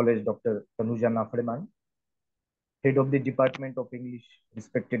of the college, Dr. Tanuja Nafade ma'am, head of the Department of English,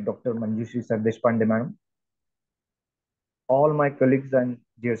 respected Dr. Manjushri Sardesh Pandey ma'am, all my colleagues and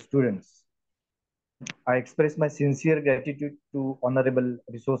dear students. I express my sincere gratitude to honorable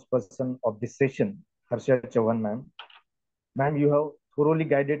resource person of this session, Harsha Chavan ma'am. Ma'am, you have thoroughly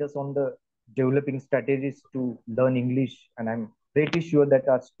guided us on the developing strategies to learn English, and I'm pretty sure that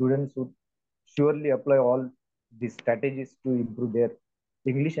our students would surely apply all these strategies to improve their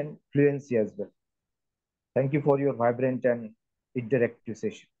English and fluency as well. Thank you for your vibrant and interactive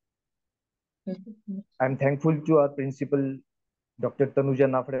session. I'm thankful to our principal, Dr. Tanuja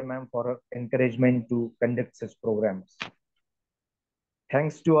Nafade ma'am, for her encouragement to conduct such programs.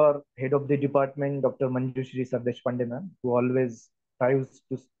 Thanks to our head of the department, Dr. Manjushri Sardesh Pandey ma'am, who always strives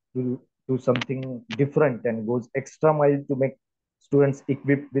to do something different and goes extra mile to make students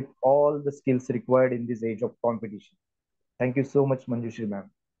equipped with all the skills required in this age of competition. Thank you so much, Manjushri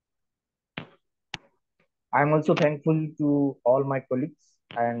ma'am. I'm also thankful to all my colleagues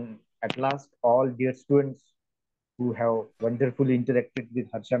and at last all dear students who have wonderfully interacted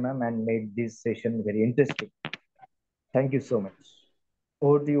with Harsha ma'am and made this session very interesting. Thank you so much.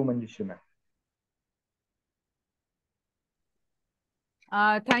 Over to you, Manjushri ma'am.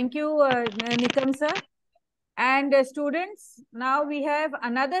 Thank you, Nikam sir. And students, now we have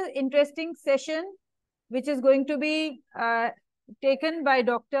another interesting session, which is going to be taken by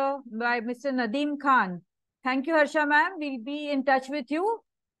Mr. Nadeem Khan. Thank you, Harsha ma'am. We'll be in touch with you.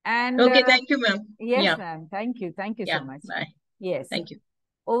 And Okay, thank you, ma'am. yes, Yeah. ma'am. Thank you. Thank you so much. Bye. Yes. Thank you.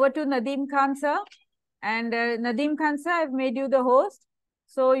 Over to Nadeem Khan, sir. And Nadeem Khan, sir, I've made you the host.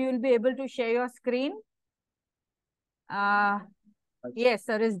 So you'll be able to share your screen. Yes,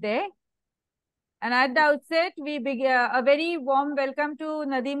 sir, is there. And at the outset, we begin a very warm welcome to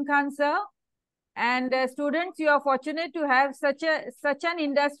Nadeem Khan, sir. And students, you are fortunate to have such an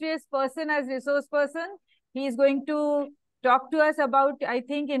industrious person as resource person. He is going to talk to us about, I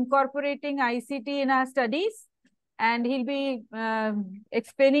think, incorporating ICT in our studies. And he'll be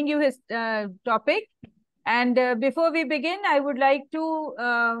explaining you his topic. And before we begin, I would like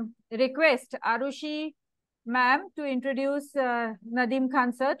to request Arushi ma'am to introduce Nadeem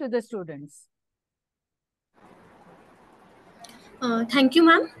Khan, sir, to the students. Thank you,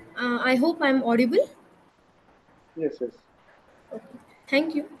 ma'am. I hope I'm audible. Yes, yes. Okay.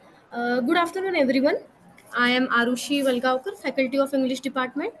 Thank you. Good afternoon, everyone. I am Arushi Valgaonkar, Faculty of English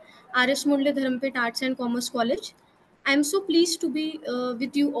Department, R.S. Mundle Dharampet Arts and Commerce College. I am so pleased to be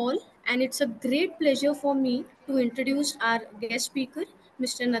with you all, and it's a great pleasure for me to introduce our guest speaker,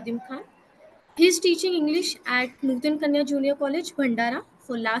 Mr. Nadeem Khan. He is teaching English at Nutan Kanya Junior College, Bhandara,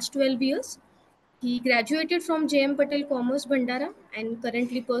 for last 12 years. He graduated from J.M. Patel Commerce, Bhandara, and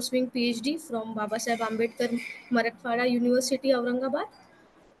currently pursuing PhD from Babasaheb Ambedkar Marathwada University, Aurangabad.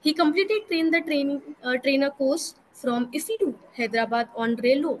 He completed trainer course from IFIDU, Hyderabad on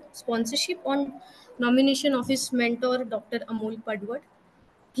Railway sponsorship on nomination of his mentor, Dr. Amol Padwad.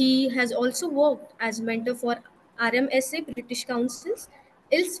 He has also worked as mentor for RMSA British Council's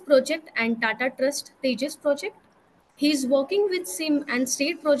ILS project and Tata Trust Tejas project. He is working with SIM and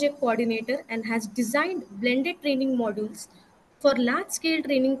State Project Coordinator and has designed blended training modules for large-scale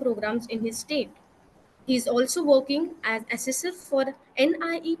training programs in his state. He is also working as assessor for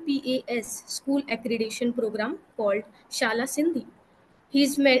NIEPAS school accreditation program called Shala Sindhi. He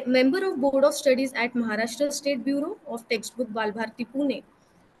is member of Board of Studies at Maharashtra State Bureau of Textbook Balbharti Pune.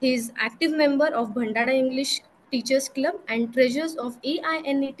 He is active member of Bhandara English Teachers Club and treasures of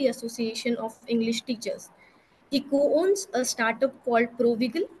AINET Association of English Teachers. He co-owns a startup called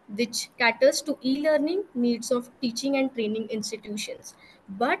ProWiggle, which caters to e-learning needs of teaching and training institutions.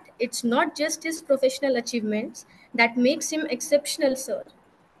 But it's not just his professional achievements that makes him exceptional, sir.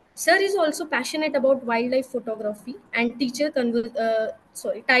 Sir is also passionate about wildlife photography and tiger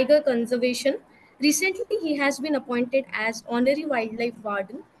conservation. Recently, he has been appointed as honorary wildlife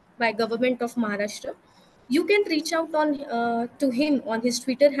warden by Government of Maharashtra. You can reach out to him on his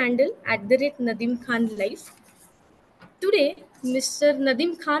Twitter handle @Nadeem Khan Life. Today, Mr.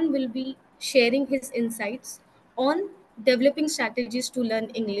 Nadeem Khan will be sharing his insights on developing strategies to learn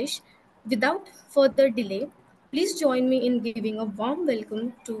English. Without further delay, please join me in giving a warm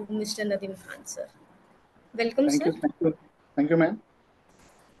welcome to Mr. Nadeem Khan, sir. Welcome, Thank sir. you. Thank you, ma'am.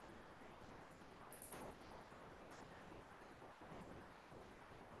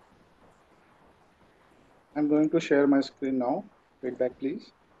 I'm going to share my screen now. Feedback,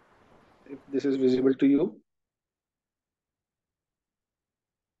 please. If this is visible to you.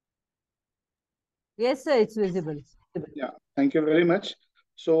 Yes, sir, it's visible. Yeah, thank you very much.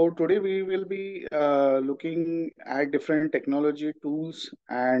 So today we will be looking at different technology tools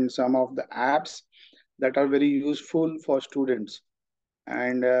and some of the apps that are very useful for students.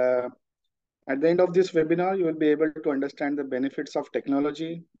 And at the end of this webinar, you will be able to understand the benefits of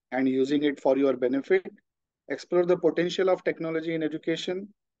technology and using it for your benefit, explore the potential of technology in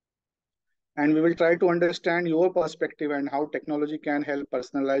education, and we will try to understand your perspective and how technology can help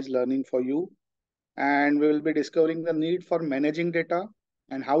personalize learning for you. And we will be discovering the need for managing data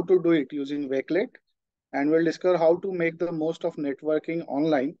and how to do it using Wakelet. And we'll discover how to make the most of networking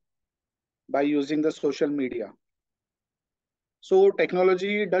online by using the social media. So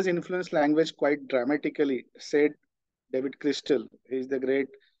technology does influence language quite dramatically, said David Crystal. He's the great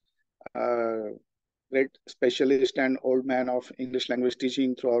specialist and old man of English language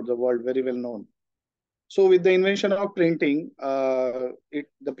teaching throughout the world, very well known. So with the invention of printing, the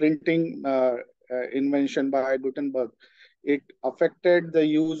printing invention by Gutenberg, it affected the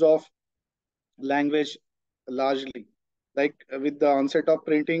use of language largely. Like with the onset of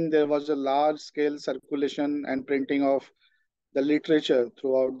printing, there was a large scale circulation and printing of the literature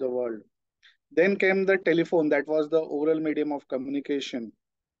throughout the world. Then came the telephone, that was the oral medium of communication.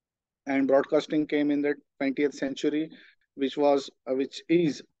 And broadcasting came in the 20th century, which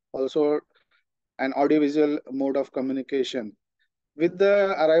is also an audiovisual mode of communication. With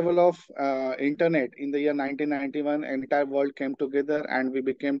the arrival of internet in the year 1991, entire world came together and we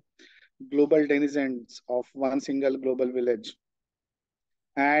became global denizens of one single global village.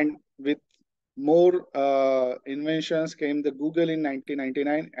 And with more inventions came the Google in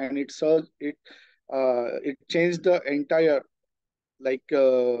 1999, and it changed the entire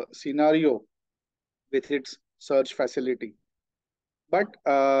scenario with its search facility. But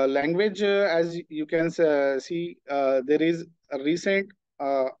language, as you can see, there is a recent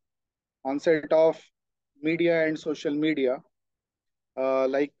uh, onset of media and social media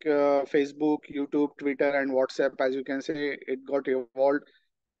Facebook, YouTube, Twitter, and WhatsApp. As you can say, it got evolved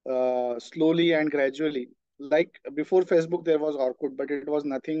slowly and gradually. Like before Facebook, there was Orkut, but it was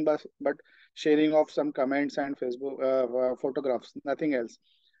nothing but sharing of some comments and Facebook photographs, nothing else.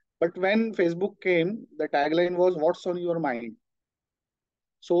 But when Facebook came, the tagline was "What's on your mind?"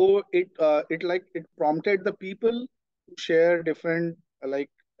 So it prompted the people to share different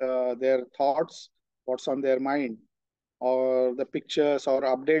their thoughts, what's on their mind, or the pictures or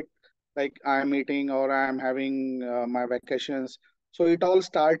update like I'm eating or I'm having my vacations. So it all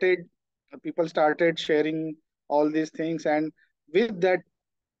started, people started sharing all these things. And with that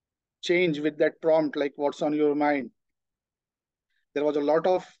change, with that prompt, like what's on your mind, there was a lot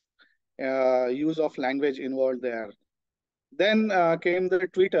of use of language involved there. Then came the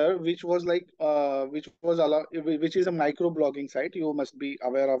Twitter, which is a micro blogging site. You must be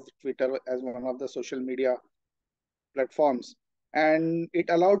aware of Twitter as one of the social media platforms, and it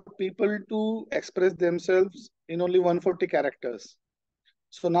allowed people to express themselves in only 140 characters.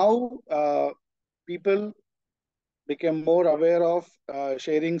 So now people became more aware of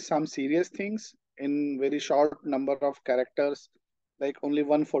sharing some serious things in very short number of characters, like only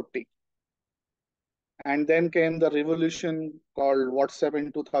 140. And then came the revolution called WhatsApp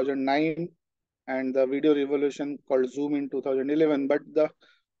in 2009, and the video revolution called Zoom in 2011. But the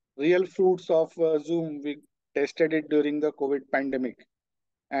real fruits of Zoom, we tested it during the COVID pandemic.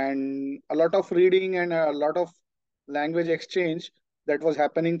 And a lot of reading and a lot of language exchange that was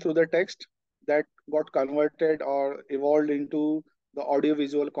happening through the text that got converted or evolved into the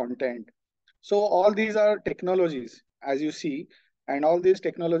audiovisual content. So all these are technologies, as you see, and all these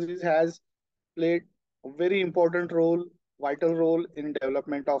technologies has played a very important role, vital role in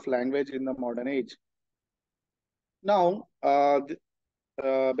development of language in the modern age. Now,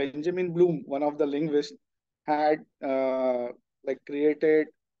 Benjamin Bloom, one of the linguists, had created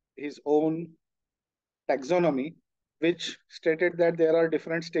his own taxonomy, which stated that there are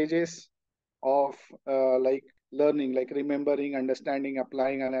different stages of learning, like remembering, understanding,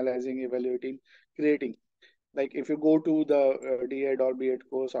 applying, analyzing, evaluating, creating. Like if you go to the D.Ed or B.Ed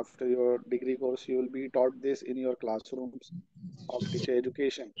course after your degree course, you will be taught this in your classrooms of teacher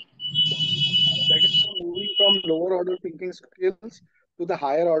education. That is moving from lower order thinking skills to the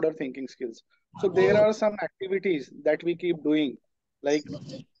higher order thinking skills. So there are some activities that we keep doing, like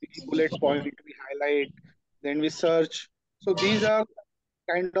we bullet point, we highlight, then we search. So these are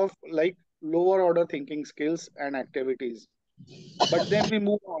kind of like lower order thinking skills and activities. But then we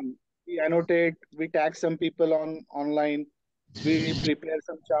move on. We annotate, we tag some people on online, we prepare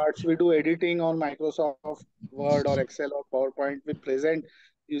some charts, we do editing on Microsoft Word or Excel or PowerPoint, we present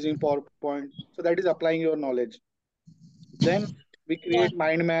using PowerPoint. So that is applying your knowledge. Then we create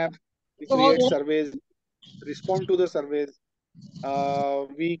mind maps, we create surveys, respond to the surveys.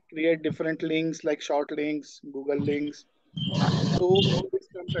 We create different links like short links, Google links. So all this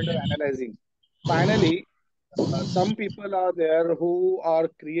comes under analyzing. Finally, some people are there who are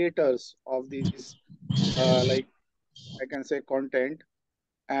creators of these, like I can say, content,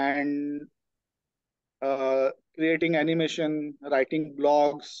 and creating animation, writing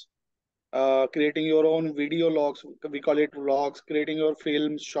blogs, creating your own video logs. We call it vlogs. Creating your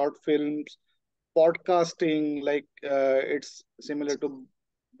films, short films, podcasting. It's similar to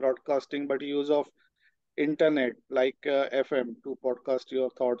broadcasting, but use of internet, like FM, to podcast your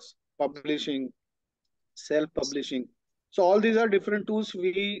thoughts. Publishing, self-publishing. So all these are different tools.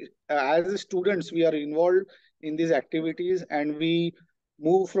 We as students, we are involved in these activities, and we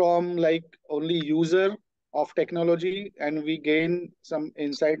move from like only user of technology, and we gain some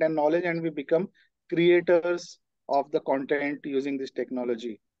insight and knowledge, and we become creators of the content using this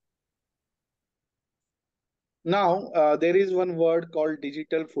technology. Now there is one word called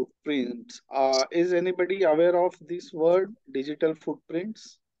digital footprints. Is anybody aware of this word, digital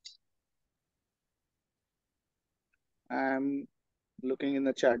footprints? I'm looking in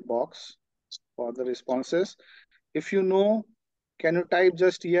the chat box for the responses. If you know, can you type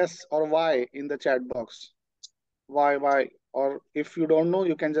just yes or Y in the chat box? Y. Or if you don't know,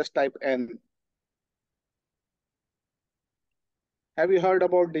 you can just type N. Have you heard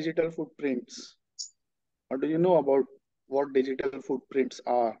about digital footprints? Or do you know about what digital footprints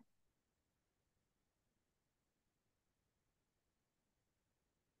are?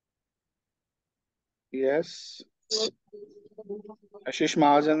 Yes. Ashish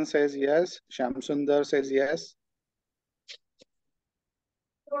Mahajan says yes. Shamsundar says yes.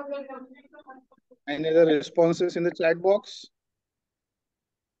 Any other responses in the chat box?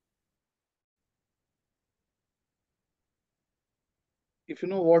 If you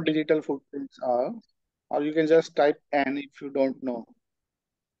know what digital footprints are, or you can just type N if you don't know.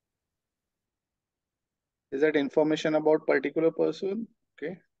 Is that information about particular person?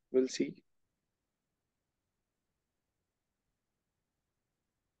 Okay, we'll see.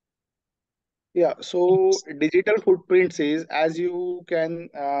 Yeah, so digital footprints is as you can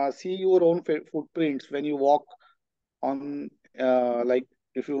see your own footprints when you walk on, like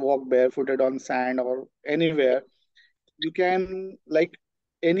if you walk barefooted on sand or anywhere, you can, like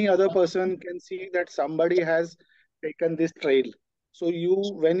any other person can see that somebody has taken this trail. So you,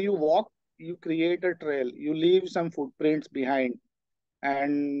 when you walk, you create a trail, you leave some footprints behind,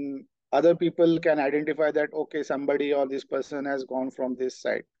 and other people can identify that, okay, somebody or this person has gone from this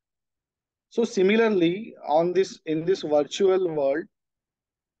side. So similarly, on this, in this virtual world,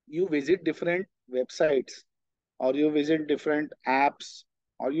 you visit different websites, or you visit different apps,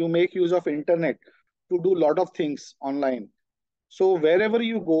 or you make use of internet to do lot of things online. So wherever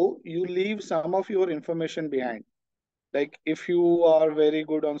you go, you leave some of your information behind. Like if you are very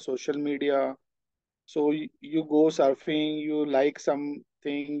good on social media, so you go surfing, you like something,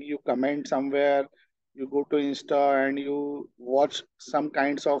 you comment somewhere, you go to Insta and you watch some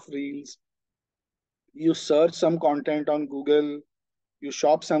kinds of reels, you search some content on Google, you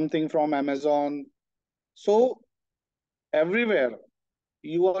shop something from Amazon. So everywhere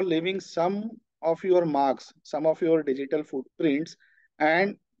you are leaving some of your marks, some of your digital footprints,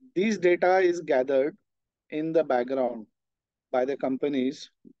 and this data is gathered in the background by the companies,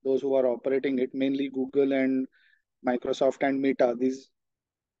 those who are operating it, mainly Google and Microsoft and Meta. These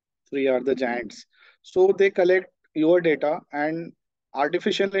three are the giants. So they collect your data, and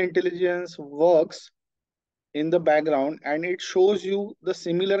artificial intelligence works in the background, and it shows you the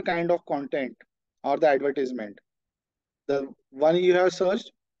similar kind of content or the advertisement. The one you have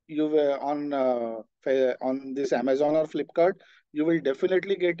searched, you on this Amazon or Flipkart, you will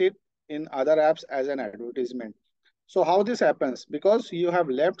definitely get it in other apps as an advertisement. So how this happens? Because you have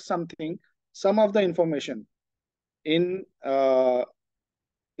left something, some of the information in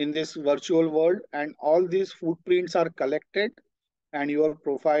in this virtual world, and all these footprints are collected, and your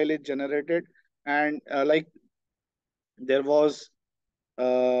profile is generated. And like there was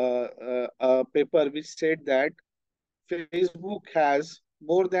a paper which said that Facebook has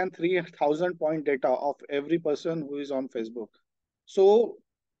more than 3,000 point data of every person who is on Facebook. So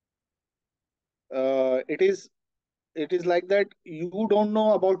it is like that you don't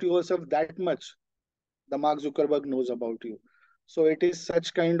know about yourself that much. The Mark Zuckerberg knows about you. So it is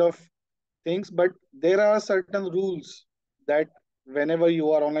such kind of things, but there are certain rules that whenever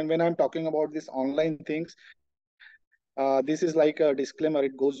you are online, when I'm talking about this online things, this is like a disclaimer.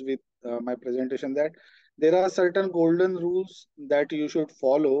 It goes with my presentation, that there are certain golden rules that you should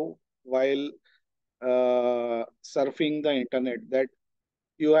follow while surfing the internet. That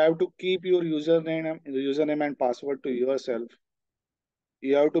you have to keep your username and password to yourself.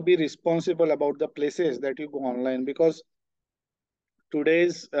 You have to be responsible about the places that you go online, because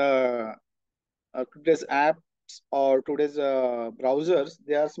today's today's apps or today's browsers,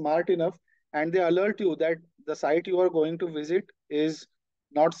 they are smart enough, and they alert you that the site you are going to visit is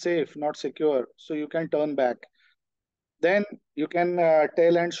not safe, not secure, so you can turn back. Then you can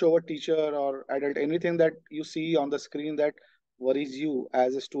tell and show a teacher or adult anything that you see on the screen that worries you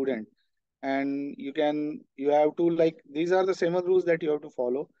as a student. And you have to, like, these are the 7 rules that you have to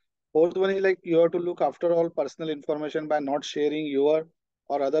follow. Fourth one is like you have to look after all personal information by not sharing your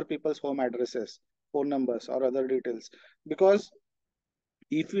or other people's home addresses, phone numbers, or other details. Because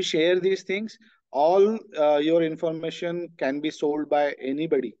if you share these things, all your information can be sold by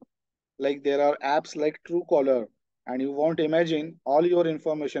anybody. Like there are apps like Truecaller, and you won't imagine all your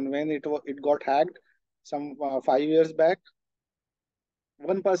information when it got hacked some 5 years back.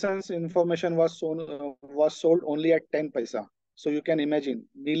 One person's information was sold only at 10 paisa. So you can imagine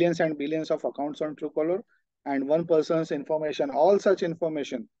millions and billions of accounts on Truecaller, and one person's information, all such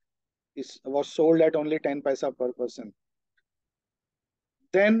information, was sold at only 10 paisa per person.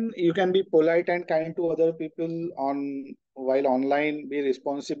 Then you can be polite and kind to other people on while online. Be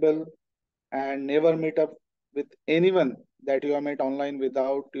responsible and never meet up with anyone that you have met online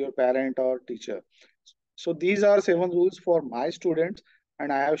without your parent or teacher. So these are 7 rules for my students,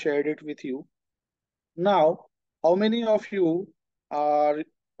 and I have shared it with you. Now, how many of you are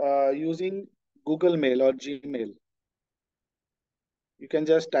using Google Mail or Gmail? You can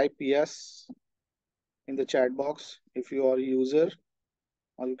just type yes in the chat box if you are a user,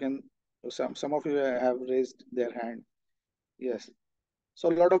 or you can, some of you have raised their hand. Yes.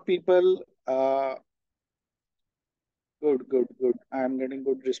 So a lot of people, good. I am getting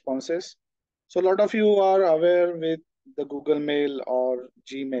good responses. So a lot of you are aware with the Google Mail or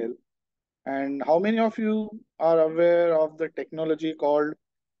Gmail. And how many of you are aware of the technology called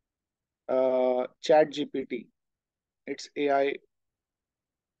Chat GPT? It's AI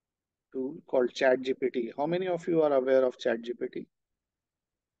tool called Chat GPT. How many of you are aware of Chat GPT?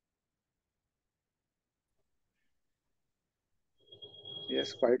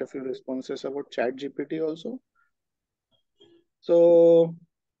 Yes, quite a few responses about Chat GPT also. So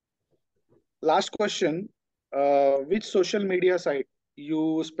last question, which social media site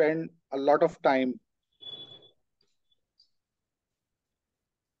you spend a lot of time?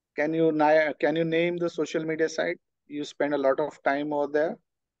 Can you name the social media site you spend a lot of time over there?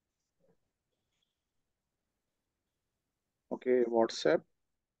 Okay, WhatsApp,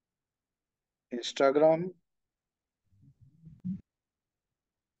 Instagram.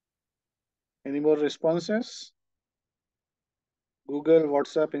 Any more responses? Google,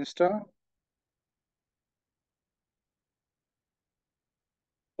 WhatsApp, Insta.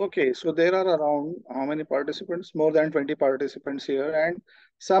 Okay, so there are around how many participants? More than 20 participants here, and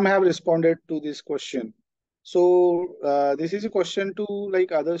some have responded to this question. So this is a question to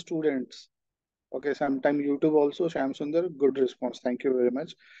like other students. Okay, sometime YouTube also, Sham Sundar, good response. Thank you very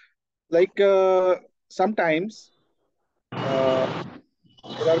much. Like sometimes there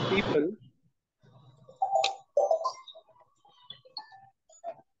are people.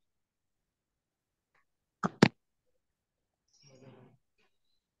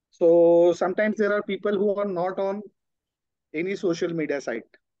 So sometimes there are people who are not on any social media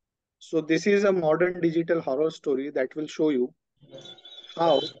site. So this is a modern digital horror story that will show you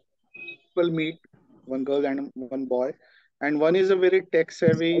how people meet, one girl and one boy, and one is a very tech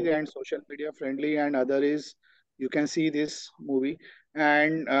savvy and social media friendly, and other is, you can see this movie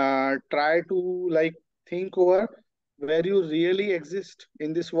and try to like think over where you really exist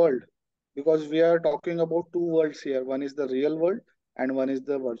in this world, because we are talking about two worlds here. One is the real world and one is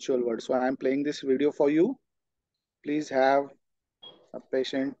the virtual world. So I am playing this video for you. Please have a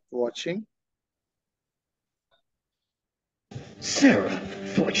patient watching. Sarah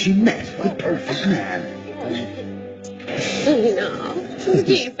thought she met the perfect man. You know, it's a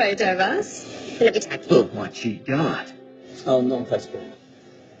cute photo of us. Let me tag you. But what she got Oh, no, Facebook.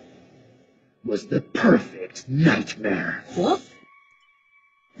 was the perfect nightmare. What?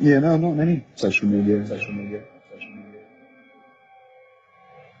 Yeah, no, not many. Social media. Social media. Social media.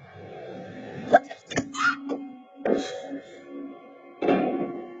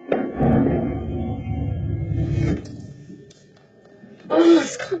 Oh,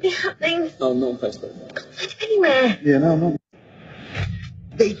 this can't be happening. Oh, no, Facebook. Anywhere. Yeah, no, no.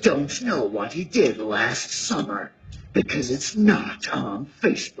 They don't know what he did last summer because it's not on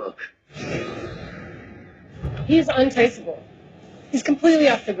Facebook. He is untraceable. He's completely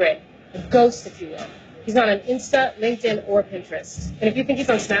off the grid. A ghost, if you will. He's not on Insta, LinkedIn, or Pinterest. And if you think he's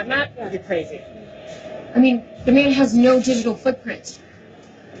on SnapMap, you're crazy. I mean, the man has no digital footprint.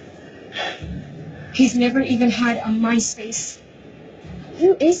 He's never even had a MySpace.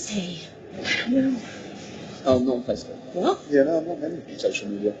 Who is he? Oh, no, Facebook. What? Yeah, no, not many. Social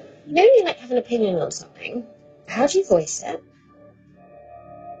media. You know you like have an opinion on something. How do you voice it?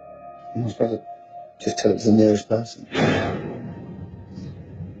 I suppose just tell it to the nearest person.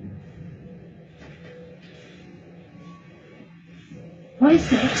 What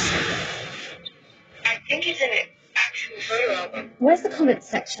is next? I think it's an actual photo album. Where's the comment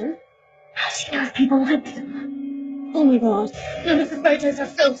section? How do you know if people like them? Oh my god. None of the photos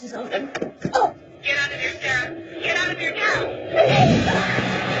have filters on them. Oh! Get out of here, Sarah! Get out of here now!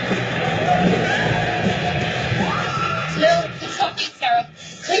 No, he's talking, Sarah.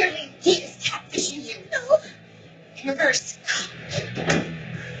 Clearly, he is catfishing you. No. In reverse.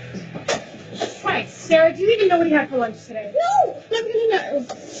 Right, Sarah, do you even know what he had for lunch today? No! I'm gonna know.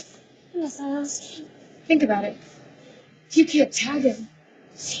 Unless I ask him. Think about it. If you can't tag him,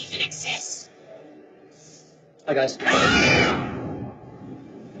 does he even exist? Hi, guys.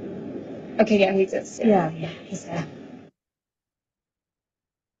 Okay, yeah, he exists. Yeah, he's there.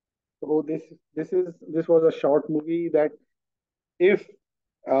 So this was a short movie that if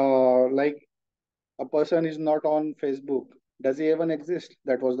like a person is not on Facebook, does he even exist?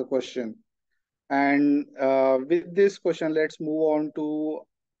 That was the question. And with this question, let's move on to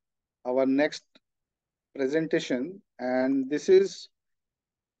our next presentation. And this is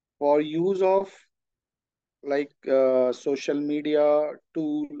for use of like social media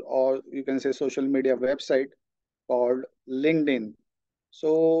tool, or you can say social media website called LinkedIn.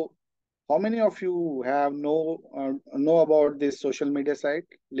 So how many of you have know about this social media site,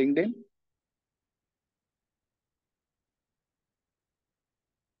 LinkedIn?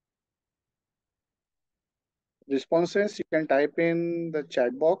 Responses you can type in the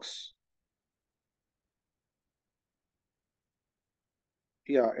chat box.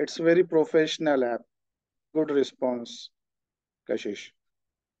 Yeah, it's a very professional app. Good response, Kashish.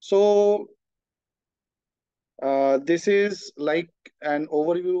 So this is like an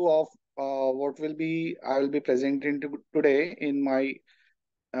overview of what will be I will be presenting today in my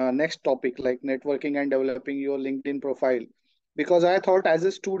next topic, like networking and developing your LinkedIn profile. Because I thought as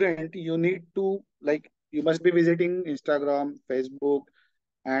a student, you need to like you must be visiting Instagram, Facebook,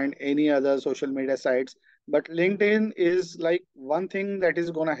 and any other social media sites. But LinkedIn is like one thing that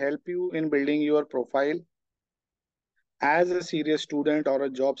is going to help you in building your profile as a serious student or a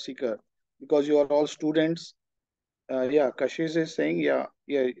job seeker, because you are all students. Yeah, Kashish is saying, yeah,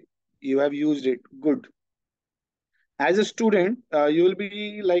 you have used it. Good. As a student, you will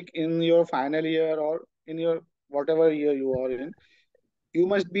be like in your final year or in your whatever year you are in, you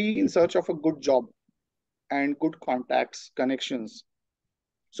must be in search of a good job and good contacts, connections.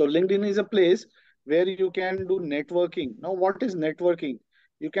 So LinkedIn is a place where you can do networking. Now, what is networking?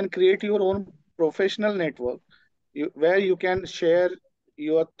 You can create your own professional network where you can share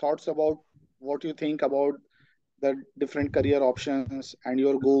your thoughts about what you think about the different career options and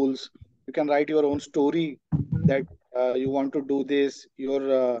your goals. You can write your own story that you want to do this,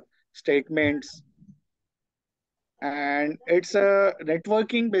 your statements, and it's a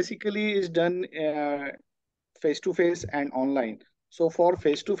networking basically is done face to face and online. So for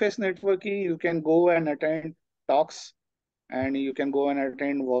face to face networking, you can go and attend talks, and you can go and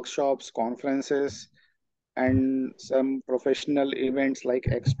attend workshops, conferences, and some professional events like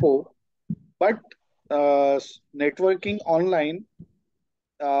Expo. But networking online,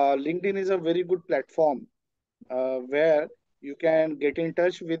 LinkedIn is a very good platform where you can get in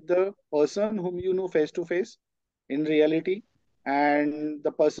touch with the person whom you know face to face in reality, and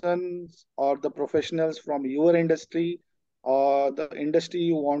the persons or the professionals from your industry or the industry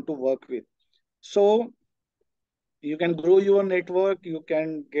you want to work with. So you can grow your network, you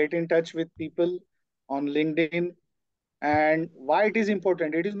can get in touch with people on LinkedIn. And why it is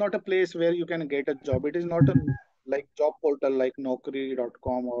important, it is not a place where you can get a job. It is not a like job portal like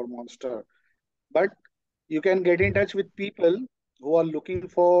naukri.com or Monster, but you can get in touch with people who are looking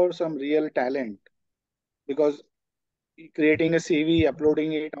for some real talent. Because creating a CV,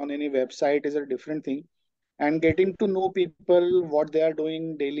 uploading it on any website is a different thing, and getting to know people what they are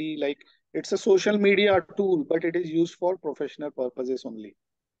doing daily, like it's a social media tool, but it is used for professional purposes only.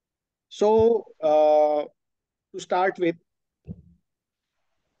 So to start with,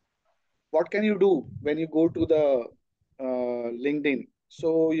 what can you do when you go to the LinkedIn?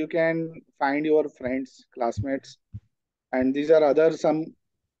 So you can find your friends, classmates, and these are other some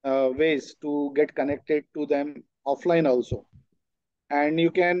ways to get connected to them offline also. And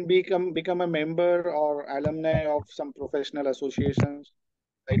you can become a member or alumni of some professional associations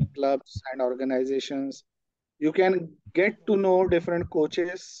like clubs and organizations. You can get to know different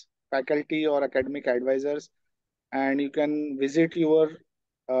coaches, faculty, or academic advisors, and you can visit your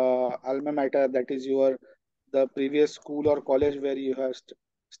alma mater, that is your the previous school or college where you have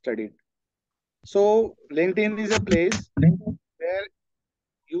studied. So LinkedIn is a place where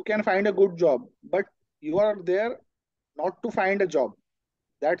you can find a good job, but you are there not to find a job.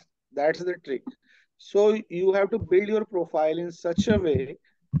 That's the trick. So you have to build your profile in such a way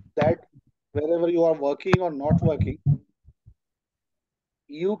that wherever you are working or not working,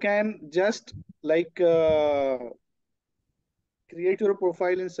 you can just like create your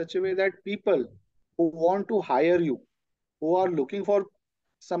profile in such a way that people who want to hire you, who are looking for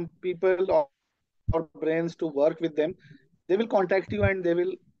some people or brains to work with them, they will contact you and they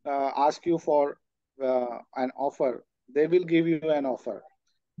will ask you for an offer. They will give you an offer.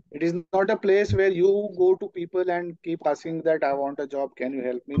 It is not a place where you go to people and keep asking that I want a job, can you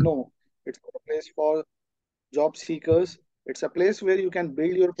help me? No, it's a place for job seekers. It's a place where you can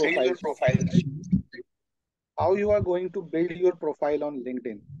build your profile. So how you are going to build your profile on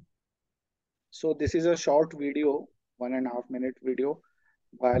LinkedIn? So this is a short video, 1.5 minute video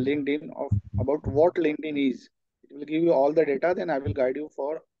by LinkedIn of about what LinkedIn is. It will give you all the data. Then I will guide you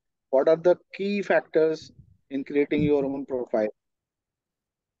for what are the key factors in creating your own profile.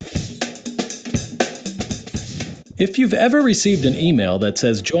 If you've ever received an email that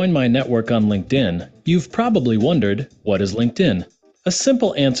says join my network on LinkedIn, you've probably wondered, what is LinkedIn? A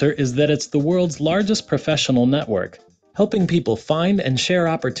simple answer is that it's the world's largest professional network, helping people find and share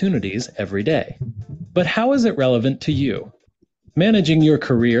opportunities every day. But how is it relevant to you? Managing your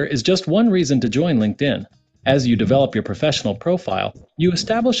career is just one reason to join LinkedIn. As you develop your professional profile, you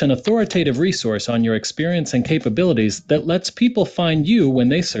establish an authoritative resource on your experience and capabilities that lets people find you when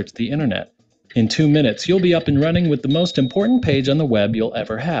they search the internet. In 2 minutes, you'll be up and running with the most important page on the web you'll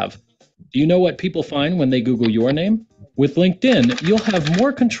ever have. Do you know what people find when they Google your name? With LinkedIn, you'll have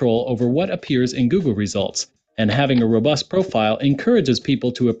more control over what appears in Google results, and having a robust profile encourages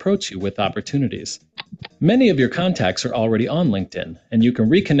people to approach you with opportunities. Many of your contacts are already on LinkedIn, and you can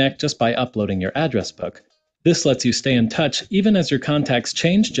reconnect just by uploading your address book. This lets you stay in touch even as your contacts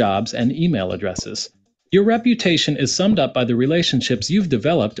change jobs and email addresses. Your reputation is summed up by the relationships you've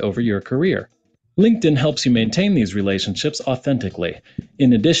developed over your career. LinkedIn helps you maintain these relationships authentically.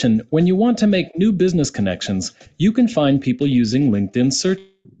 In addition, when you want to make new business connections, you can find people using LinkedIn search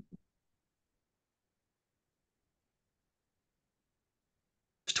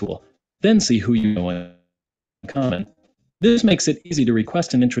tool, then see who you know in common. This makes it easy to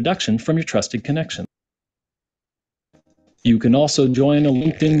request an introduction from your trusted connection. You can also join a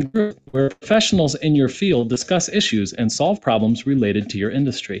LinkedIn group where professionals in your field discuss issues and solve problems related to your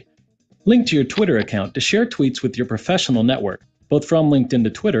industry. Link to your Twitter account to share tweets with your professional network, both from LinkedIn to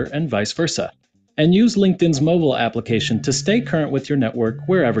Twitter and vice versa. And use LinkedIn's mobile application to stay current with your network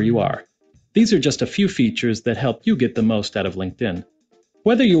wherever you are. These are just a few features that help you get the most out of LinkedIn.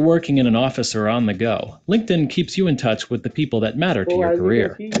 Whether you're working in an office or on the go, LinkedIn keeps you in touch with the people that matter to So your as you can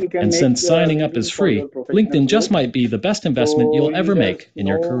career. see, you can And make since signing up LinkedIn is for free, your professional LinkedIn just growth. might be the best investment So you'll ever users make in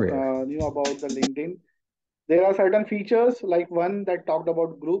your career. knew about the LinkedIn. There are certain features like one that talked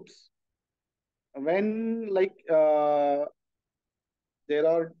about groups. When there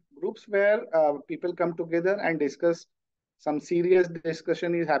are groups where people come together and discuss, some serious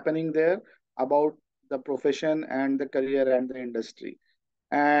discussion is happening there about the profession and the career and the industry,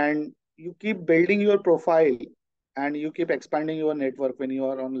 and you keep building your profile and you keep expanding your network when you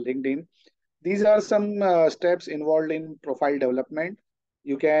are on LinkedIn. These are some steps involved in profile development.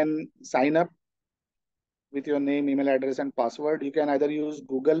 You can sign up with your name, email address, and password. You can either use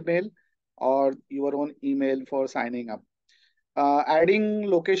Google Mail or your own email for signing up. Adding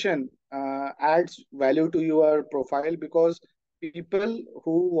location adds value to your profile because people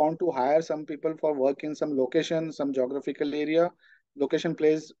who want to hire some people for work in some location, some geographical area, location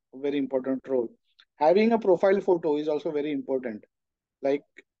plays a very important role. Having a profile photo is also very important. Like,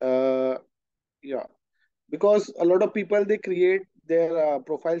 yeah, because a lot of people they create their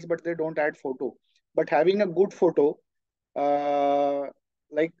profiles but they don't add photo. But having a good photo, uh,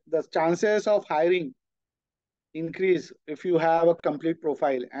 like the chances of hiring increase if you have a complete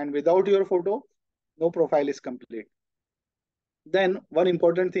profile, and without your photo no profile is complete. Then one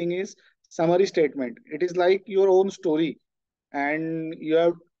important thing is summary statement. It is like your own story, and you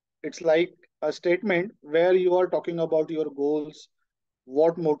have, it's like a statement where you are talking about your goals,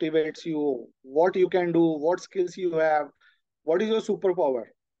 what motivates you, what you can do, what skills you have, what is your superpower.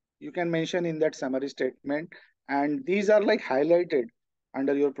 You can mention in that summary statement, and these are like highlighted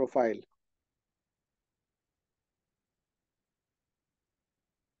under your profile.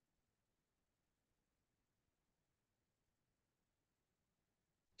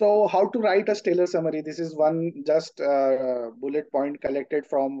 So how to write a stellar summary? This is one just bullet point collected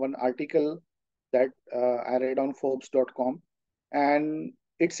from one article that I read on Forbes.com. And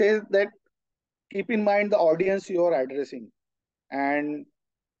it says that keep in mind the audience you are addressing, and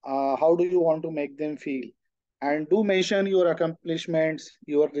how do you want to make them feel. And do mention your accomplishments,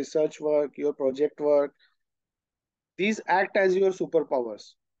 your research work, your project work. These act as your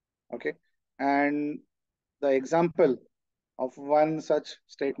superpowers. Okay. And the example of one such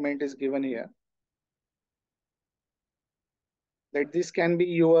statement is given here, that this can be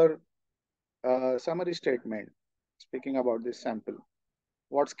your summary statement speaking about this sample.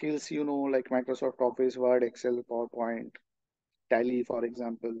 What skills you know, like Microsoft Office, Word, Excel, PowerPoint, Tally, for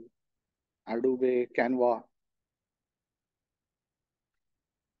example, Adobe, Canva.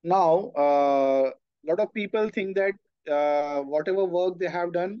 Now, a lot of people think that whatever work they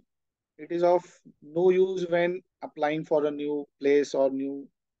have done, it is of no use when applying for a new place or new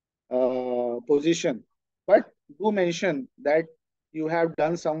position. But do mention that you have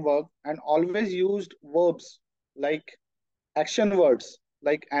done some work, and always used verbs like action words,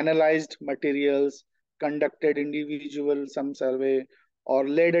 like analyzed materials, conducted individual some survey, or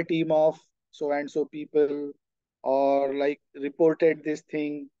led a team of so and so people, or like reported this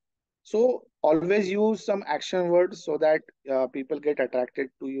thing. So Always use some action words so that people get attracted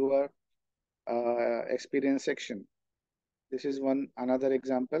to your experience section. This is another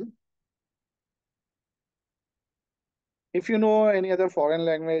example. If you know any other foreign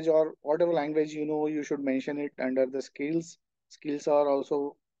language or whatever language you know, you should mention it under the skills. Skills are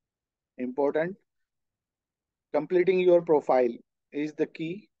also important. Completing your profile is the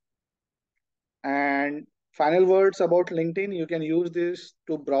key. And final words about LinkedIn, you can use this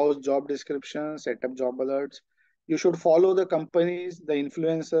to browse job descriptions, set up job alerts. You should follow the companies, the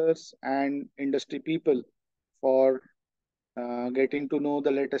influencers, and industry people for getting to know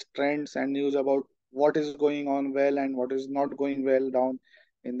the latest trends and news about what is going on well and what is not going well down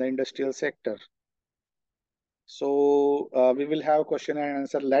in the industrial sector. So we will have question and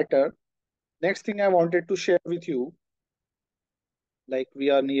answer later. Next thing I wanted to share with you, like we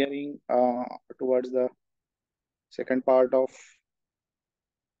are nearing towards the second part of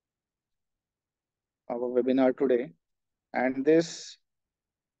our webinar today, and this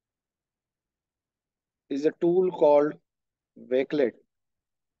is a tool called Wakelet.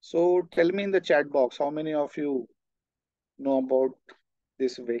 So tell me in the chat box, how many of you know about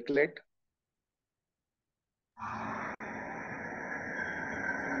this Wakelet?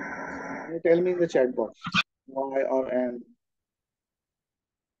 Can you tell me in the chat box Y or N?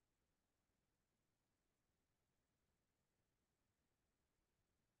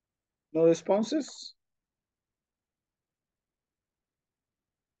 No responses?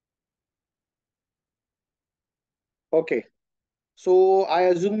 Okay. So I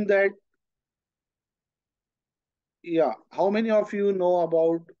assume that, yeah, how many of you know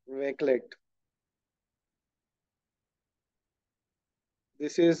about Wakelet?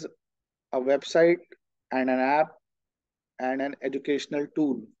 This is a website and an app and an educational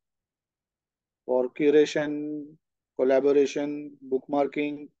tool for curation, collaboration,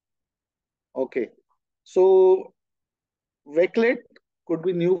 bookmarking. Okay. So Wakelet could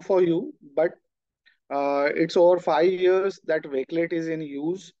be new for you, but it's over 5 years that Wakelet is in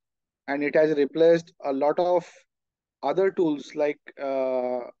use, and it has replaced a lot of other tools like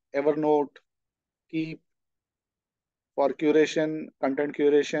Evernote, Keep for curation, content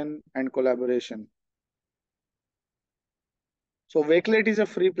curation, and collaboration. So Wakelet is a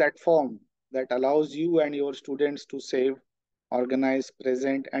free platform that allows you and your students to save, organize,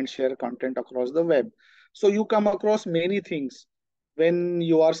 present, and share content across the web. So you come across many things when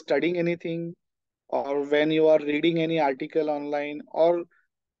you are studying anything, or when you are reading any article online, or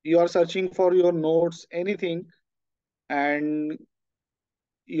you are searching for your notes, anything, and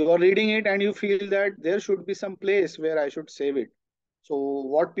you are reading it and you feel that there should be some place where I should save it. So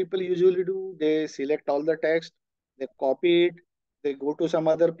what people usually do, they select all the text, they copy it, they go to some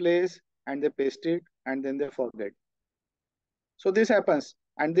other place and they paste it, and then they forget. So this happens,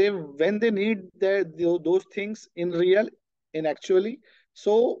 and they when they need those things in real, in actually,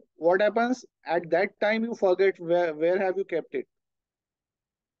 so what happens at that time, you forget where have you kept it.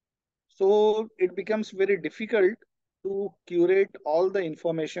 So it becomes very difficult to curate all the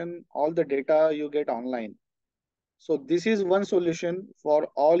information, all the data you get online. So this is one solution for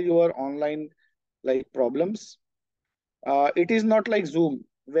all your online like problems. It is not like Zoom.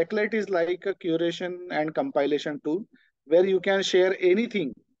 Wakelet is like a curation and compilation tool where you can share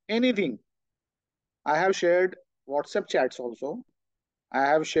anything, anything. I have shared WhatsApp chats also. I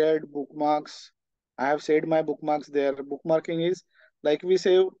have shared bookmarks. I have saved my bookmarks there. Bookmarking is like we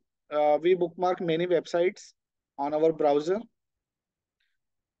bookmark many websites on our browser.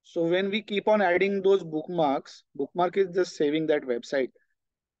 So when we keep on adding those bookmarks, bookmark is just saving that website.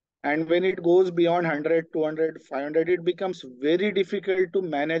 And when it goes beyond 100, 200, 500, it becomes very difficult to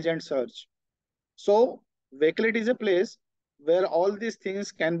manage and search. So Wakelet is a place where all these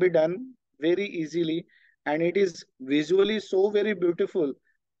things can be done very easily, and it is visually so very beautiful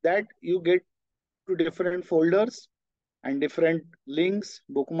that you get to different folders and different links,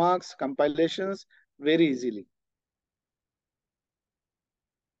 bookmarks, compilations very easily.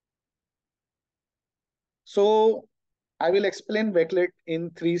 So I will explain Wakelet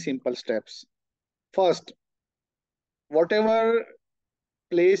in 3 simple steps. First, whatever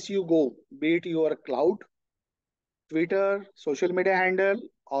place you go, be it your cloud, Twitter, social media handle,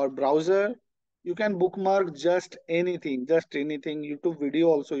 or browser, you can bookmark just anything, YouTube video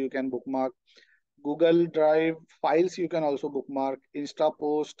also you can bookmark, Google Drive files you can also bookmark, Insta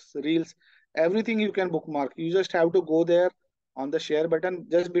posts, Reels, everything you can bookmark. You just have to go there on the share button.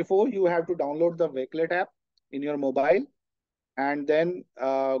 Just before, you have to download the Wakelet app in your mobile, and then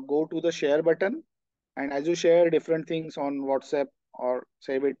go to the share button. And as you share different things on WhatsApp or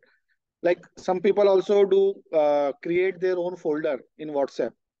save it, like some people also do create their own folder in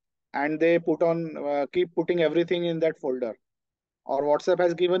WhatsApp. and they keep putting everything in that folder. Or WhatsApp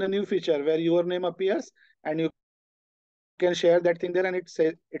has given a new feature where your name appears and you can share that thing there and it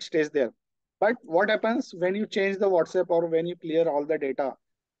stays there. But what happens when you change the WhatsApp or when you clear all the data,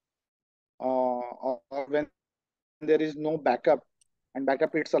 or when there is no backup, and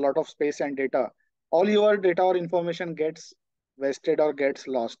backup eats a lot of space and data, all your data or information gets wasted or gets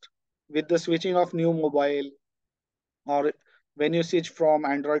lost with the switching of new mobile, or when you switch from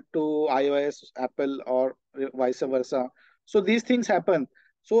Android to iOS, Apple, or vice versa. So these things happen.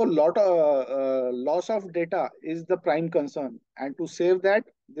 So a lot of loss of data is the prime concern. And to save that,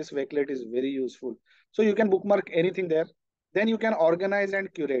 this Wakelet is very useful. So you can bookmark anything there. Then you can organize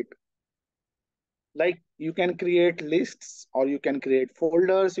and curate. Like you can create lists or you can create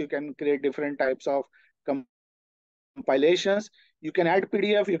folders. You can create different types of compilations. You can add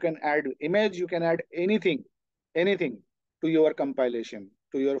PDF, you can add image, you can add anything to your compilation,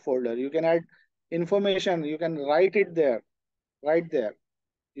 to your folder. You can add information, you can write it there, right there.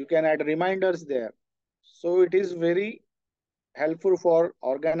 You can add reminders there. So it is very helpful for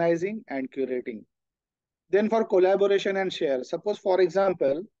organizing and curating. Then for collaboration and share. Suppose, for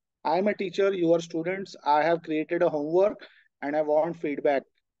example, I am a teacher, you are students, I have created a homework and I want feedback.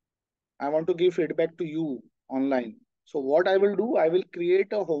 I want to give feedback to you online. So what I will do, I will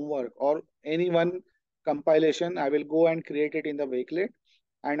create a homework or any one compilation. I will go and create it in the Wakelet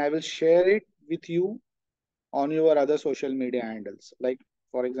and I will share it with you on your other social media handles. Like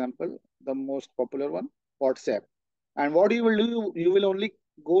for example, the most popular one, WhatsApp. And what you will do, you will only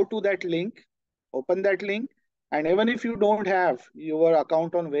go to that link, open that link, and even if you don't have your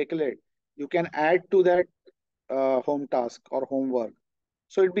account on Wakelet, you can add to that home task or homework.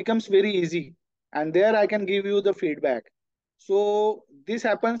 So it becomes very easy. And there I can give you the feedback. So this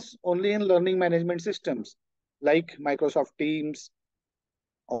happens only in learning management systems like Microsoft Teams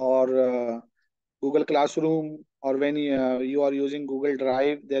or Google Classroom, or when you are using Google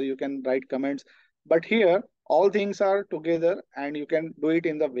Drive, there you can write comments. But here, all things are together and you can do it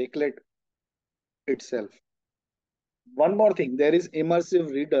in the Wakelet itself. One more thing, there is immersive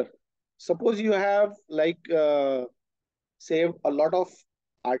reader. Suppose you have saved a lot of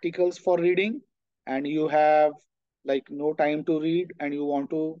articles for reading and you have like no time to read and you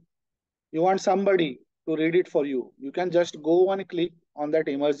want somebody to read it for you. You can just go and click on that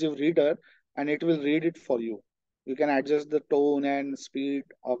immersive reader and it will read it for you. You can adjust the tone and speed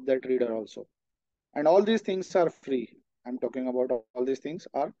of that reader also. And all these things are free. I'm talking about all these things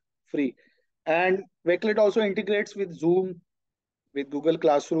are free. And Wakelet also integrates with Zoom, with Google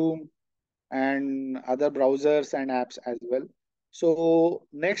Classroom, and other browsers and apps as well. So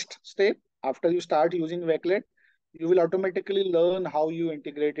next step, after you start using Wakelet, you will automatically learn how you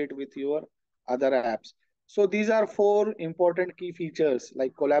integrate it with your other apps. So these are four important key features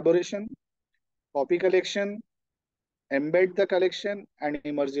like collaboration, copy collection, embed the collection, and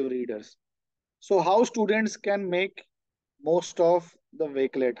immersive readers. So how students can make most of the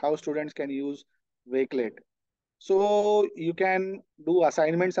Wakelet, how students can use Wakelet. So you can do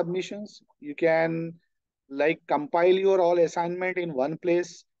assignment submissions. You can like compile your all assignment in one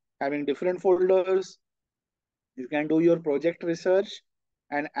place, having different folders. You can do your project research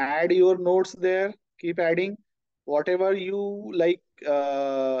and add your notes there. Keep adding whatever you like,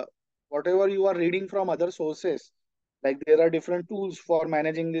 whatever you are reading from other sources. Like there are different tools for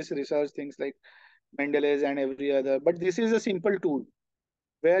managing this research, things like Mendeley's and every other. But this is a simple tool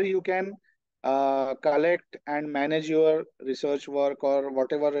where you can collect and manage your research work or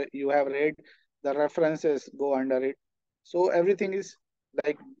whatever you have read, the references go under it. So everything is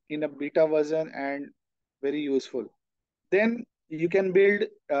like in a beta version and very useful. Then you can build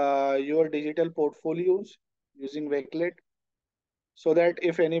your digital portfolios using Wakelet so that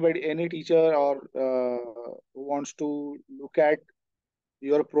if anybody, any teacher or wants to look at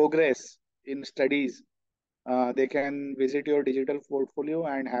your progress in studies, they can visit your digital portfolio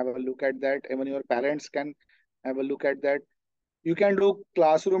and have a look at that. Even your parents can have a look at that. You can do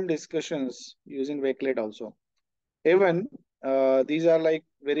classroom discussions using Wakelet also. Even these are like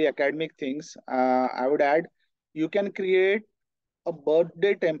very academic things. I would add, you can create a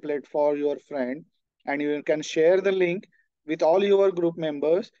birthday template for your friend and you can share the link with all your group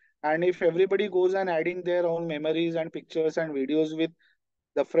members. And if everybody goes and adding their own memories and pictures and videos with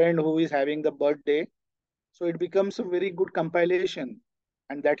the friend who is having the birthday, so it becomes a very good compilation,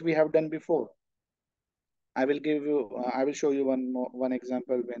 and that we have done before. I will show you one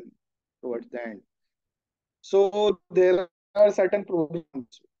example when towards the end. So there are certain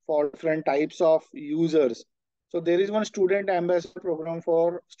programs for different types of users. So there is one student ambassador program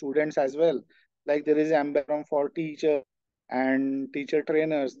for students as well. Like there is ambassador program for teachers and teacher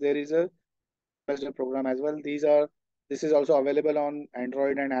trainers. There is a ambassador program as well. This is also available on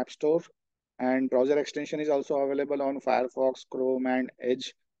Android and App Store, and browser extension is also available on Firefox, Chrome, and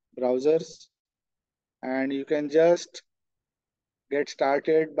Edge browsers. And you can just get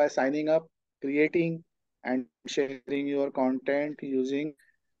started by signing up, creating, and sharing your content using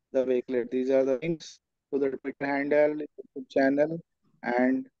the Wakelet. These are the links to the Twitter handle, YouTube channel,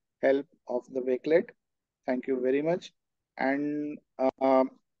 and help of the Wakelet. Thank you very much. And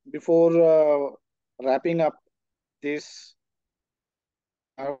before wrapping up this,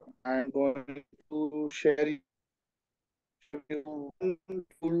 I'm going to share you one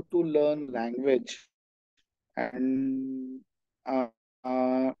tool to learn language. And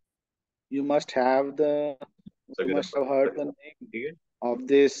you must have heard the name of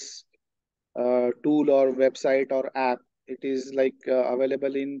this tool or website or app. It is like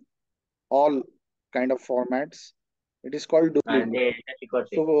available in all kind of formats. It is called Duolingo.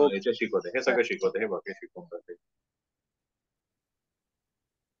 So,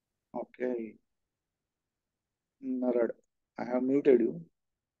 okay, Narad, I have muted you.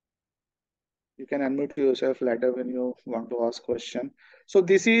 You can unmute yourself later when you want to ask question. So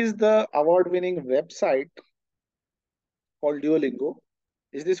this is the award-winning website called Duolingo.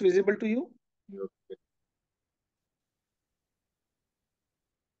 Is this visible to you?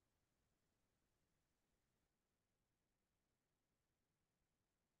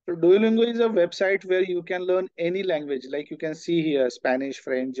 So Duolingo is a website where you can learn any language, like you can see here, Spanish,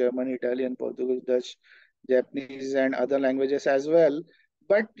 French, German, Italian, Portuguese, Dutch, Japanese, and other languages as well.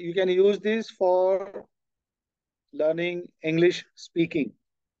 But you can use this for learning English speaking,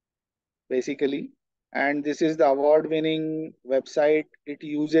 basically. And this is the award-winning website. It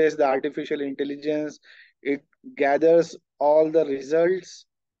uses the artificial intelligence. It gathers all the results,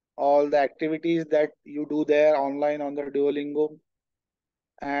 all the activities that you do there online on the Duolingo.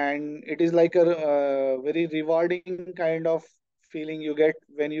 And it is like a very rewarding kind of feeling you get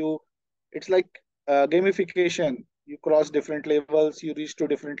when it's like gamification. You cross different levels, you reach to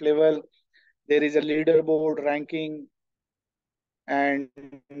different level. There is a leaderboard ranking. And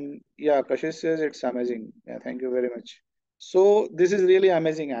yeah, Kashish says it's amazing. Yeah, thank you very much. So this is really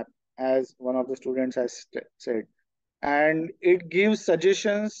amazing app, as one of the students has said. And it gives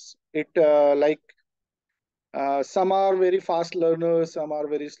suggestions. Some are very fast learners, some are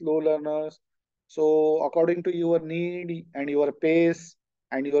very slow learners. So according to your need and your pace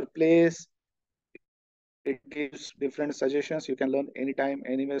and your place, it gives different suggestions. You can learn anytime,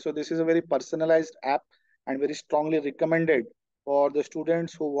 anywhere. So this is a very personalized app and very strongly recommended for the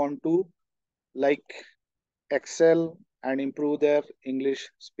students who want to like excel and improve their English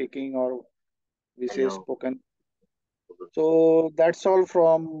speaking, or we say spoken. So that's all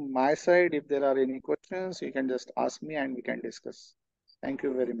from my side. If there are any questions, you can just ask me and we can discuss. Thank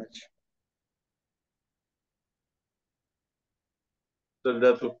you very much. So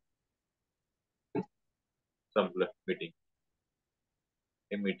that's some meeting.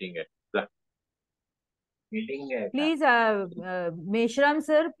 A meeting at Please, Meshram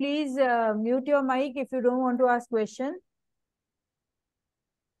sir, please mute your mic if you don't want to ask question.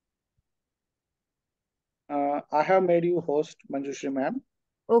 I have made you host, Manjushri ma'am.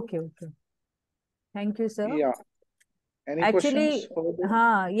 Okay. Thank you, sir. Yeah. Any Actually,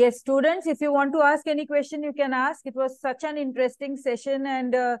 questions? yes, students, if you want to ask any question, you can ask. It was such an interesting session,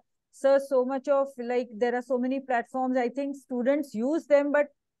 and sir, so much of there are so many platforms. I think students use them, but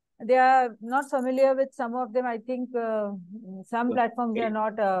they are not familiar with some of them. I think some platforms they are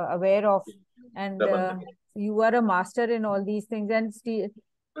not aware of, and you are a master in all these things. And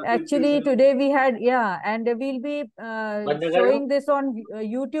actually, today we had, and we'll be showing this on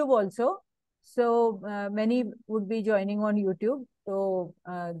YouTube also. So many would be joining on YouTube. So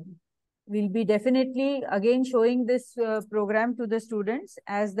we'll be definitely again showing this program to the students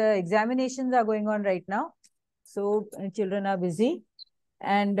as the examinations are going on right now. So children are busy.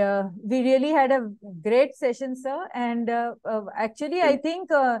 And we really had a great session, sir. And actually, I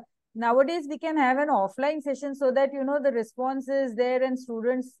think nowadays we can have an offline session so that, the response is there and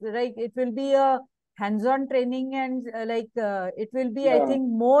students, it will be a hands-on training, and it will be, I think,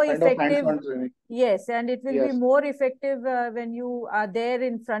 more effective. Yes, and it will be more effective when you are there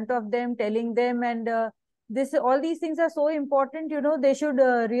in front of them, telling them, and all these things are so important. They should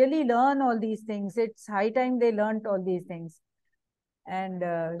really learn all these things. It's high time they learned all these things. And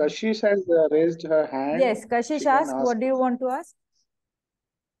Kashish has raised her hand. Yes, Kashish, ask. What do you want to ask?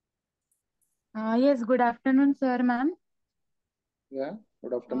 Yes, good afternoon, sir, ma'am. Yeah,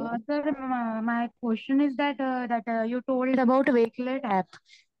 good afternoon. Sir, my question is that you told about Wakelet app.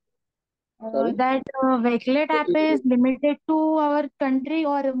 Sorry? That Wakelet app is limited to our country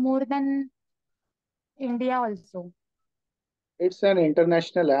or more than India also? It's an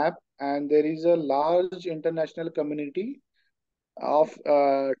international app, and there is a large international community of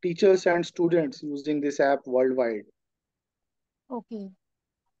teachers and students using this app worldwide. Okay.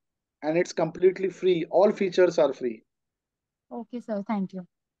 And it's completely free. All features are free. Okay, sir. Thank you.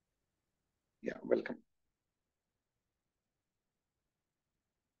 Yeah, welcome.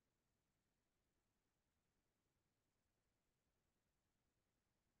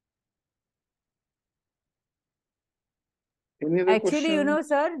 Any other Actually, you question? know,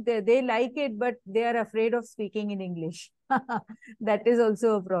 sir, they like it, but they are afraid of speaking in English. That is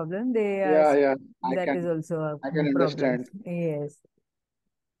also a problem. Yeah, That is also a I can problem. understand. Yes.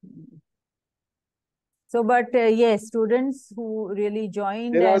 So, but yes, students who really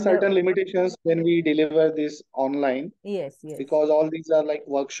joined There are and certain limitations when we deliver this online yes, because all these are like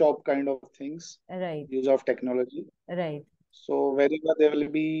workshop kind of things, right, use of technology. right. So wherever there will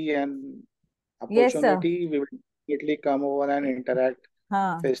be an Yes, sir. opportunity, we will definitely come over and interact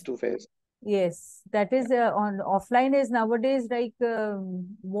Huh. face to face. Yes, that is on offline is nowadays like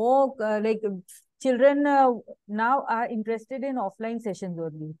more like children now are interested in offline sessions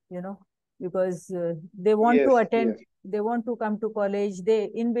only, you know, because they want to Yes, attend, yes, they want to come to college.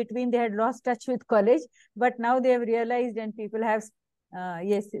 They in between they had lost touch with college, but now they have realized and people have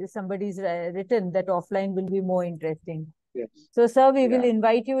yes, somebody's written that offline will be more interesting. yes. So, sir, we will Yeah.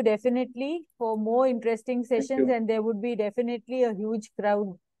 invite you definitely for more interesting Thank sessions, you. and there would be definitely a huge crowd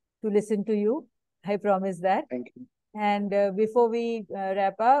to listen to you. I promise that. Thank you. And before we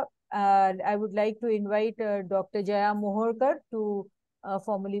wrap up, I would like to invite Dr. Jaya Mohorkar to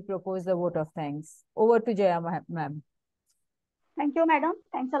formally propose the vote of thanks. Over to Jaya, ma'am. Thank you, madam.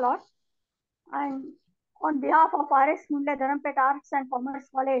 Thanks a lot. And on behalf of RS Mundle Dharampet Arts and Commerce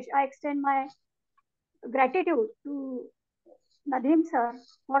College, I extend my gratitude to Nadeem sir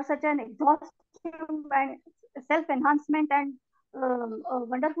for such an exhaustive and self-enhancement and a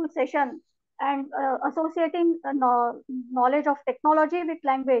wonderful session and associating knowledge of technology with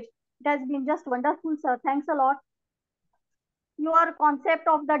language. It has been just wonderful, sir. Thanks a lot. Your concept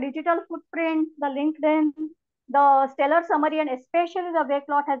of the digital footprint, the LinkedIn, the stellar summary, and especially the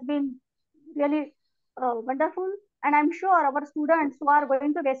Wakelet has been really wonderful. And I'm sure our students who are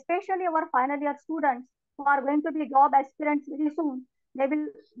going to be, especially our final year students who are going to be job aspirants very soon, they will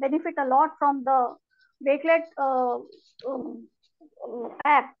benefit a lot from the Wakelet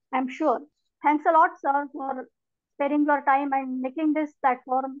app, I'm sure. Thanks a lot, sir, for sparing your time and making this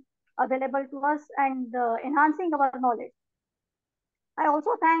platform available to us and enhancing our knowledge. I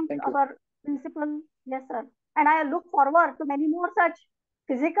also thank our principal, yes, sir. And I look forward to many more such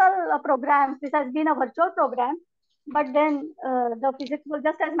physical programs. This has been a virtual program, but then the physical,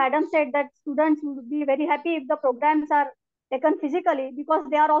 just as madam said, that students would be very happy if the programs are taken physically because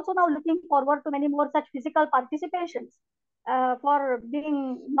they are also now looking forward to many more such physical participations for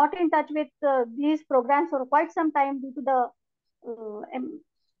being not in touch with these programs for quite some time due to the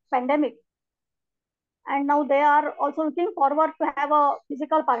pandemic. And now they are also looking forward to have a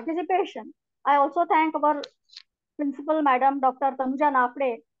physical participation. I also thank our principal, Madam Dr. Tanuja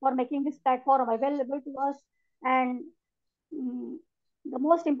Nafde, for making this platform available to us. And the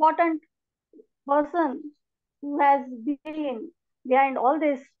most important person who has been behind all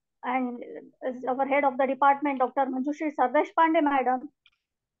this and is our head of the department, Dr. Manjushri Sardesh Pandey, Madam,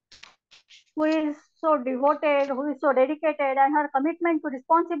 who is so devoted, who is so dedicated, and her commitment to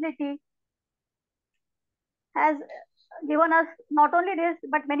responsibility has given us not only this,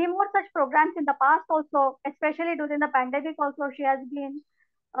 but many more such programs in the past also, especially during the pandemic also. She has been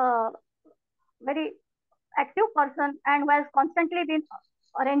a very active person and who has constantly been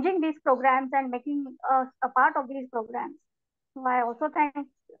arranging these programs and making us a part of these programs. So I also thank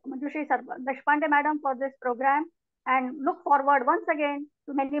Manjushri Deshpande Madam for this program and look forward once again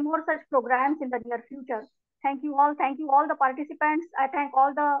to many more such programs in the near future. Thank you all. Thank you all the participants. I thank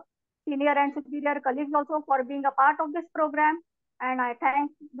all the senior and superior colleagues also for being a part of this program. And I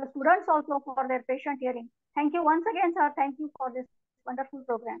thank the students also for their patient hearing. Thank you once again, sir. Thank you for this wonderful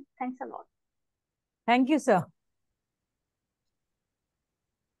program. Thanks a lot. Thank you, sir.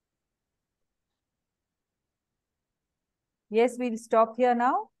 Yes, we'll stop here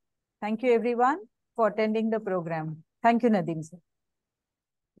now. Thank you, everyone, for attending the program. Thank you, Nadeem, sir.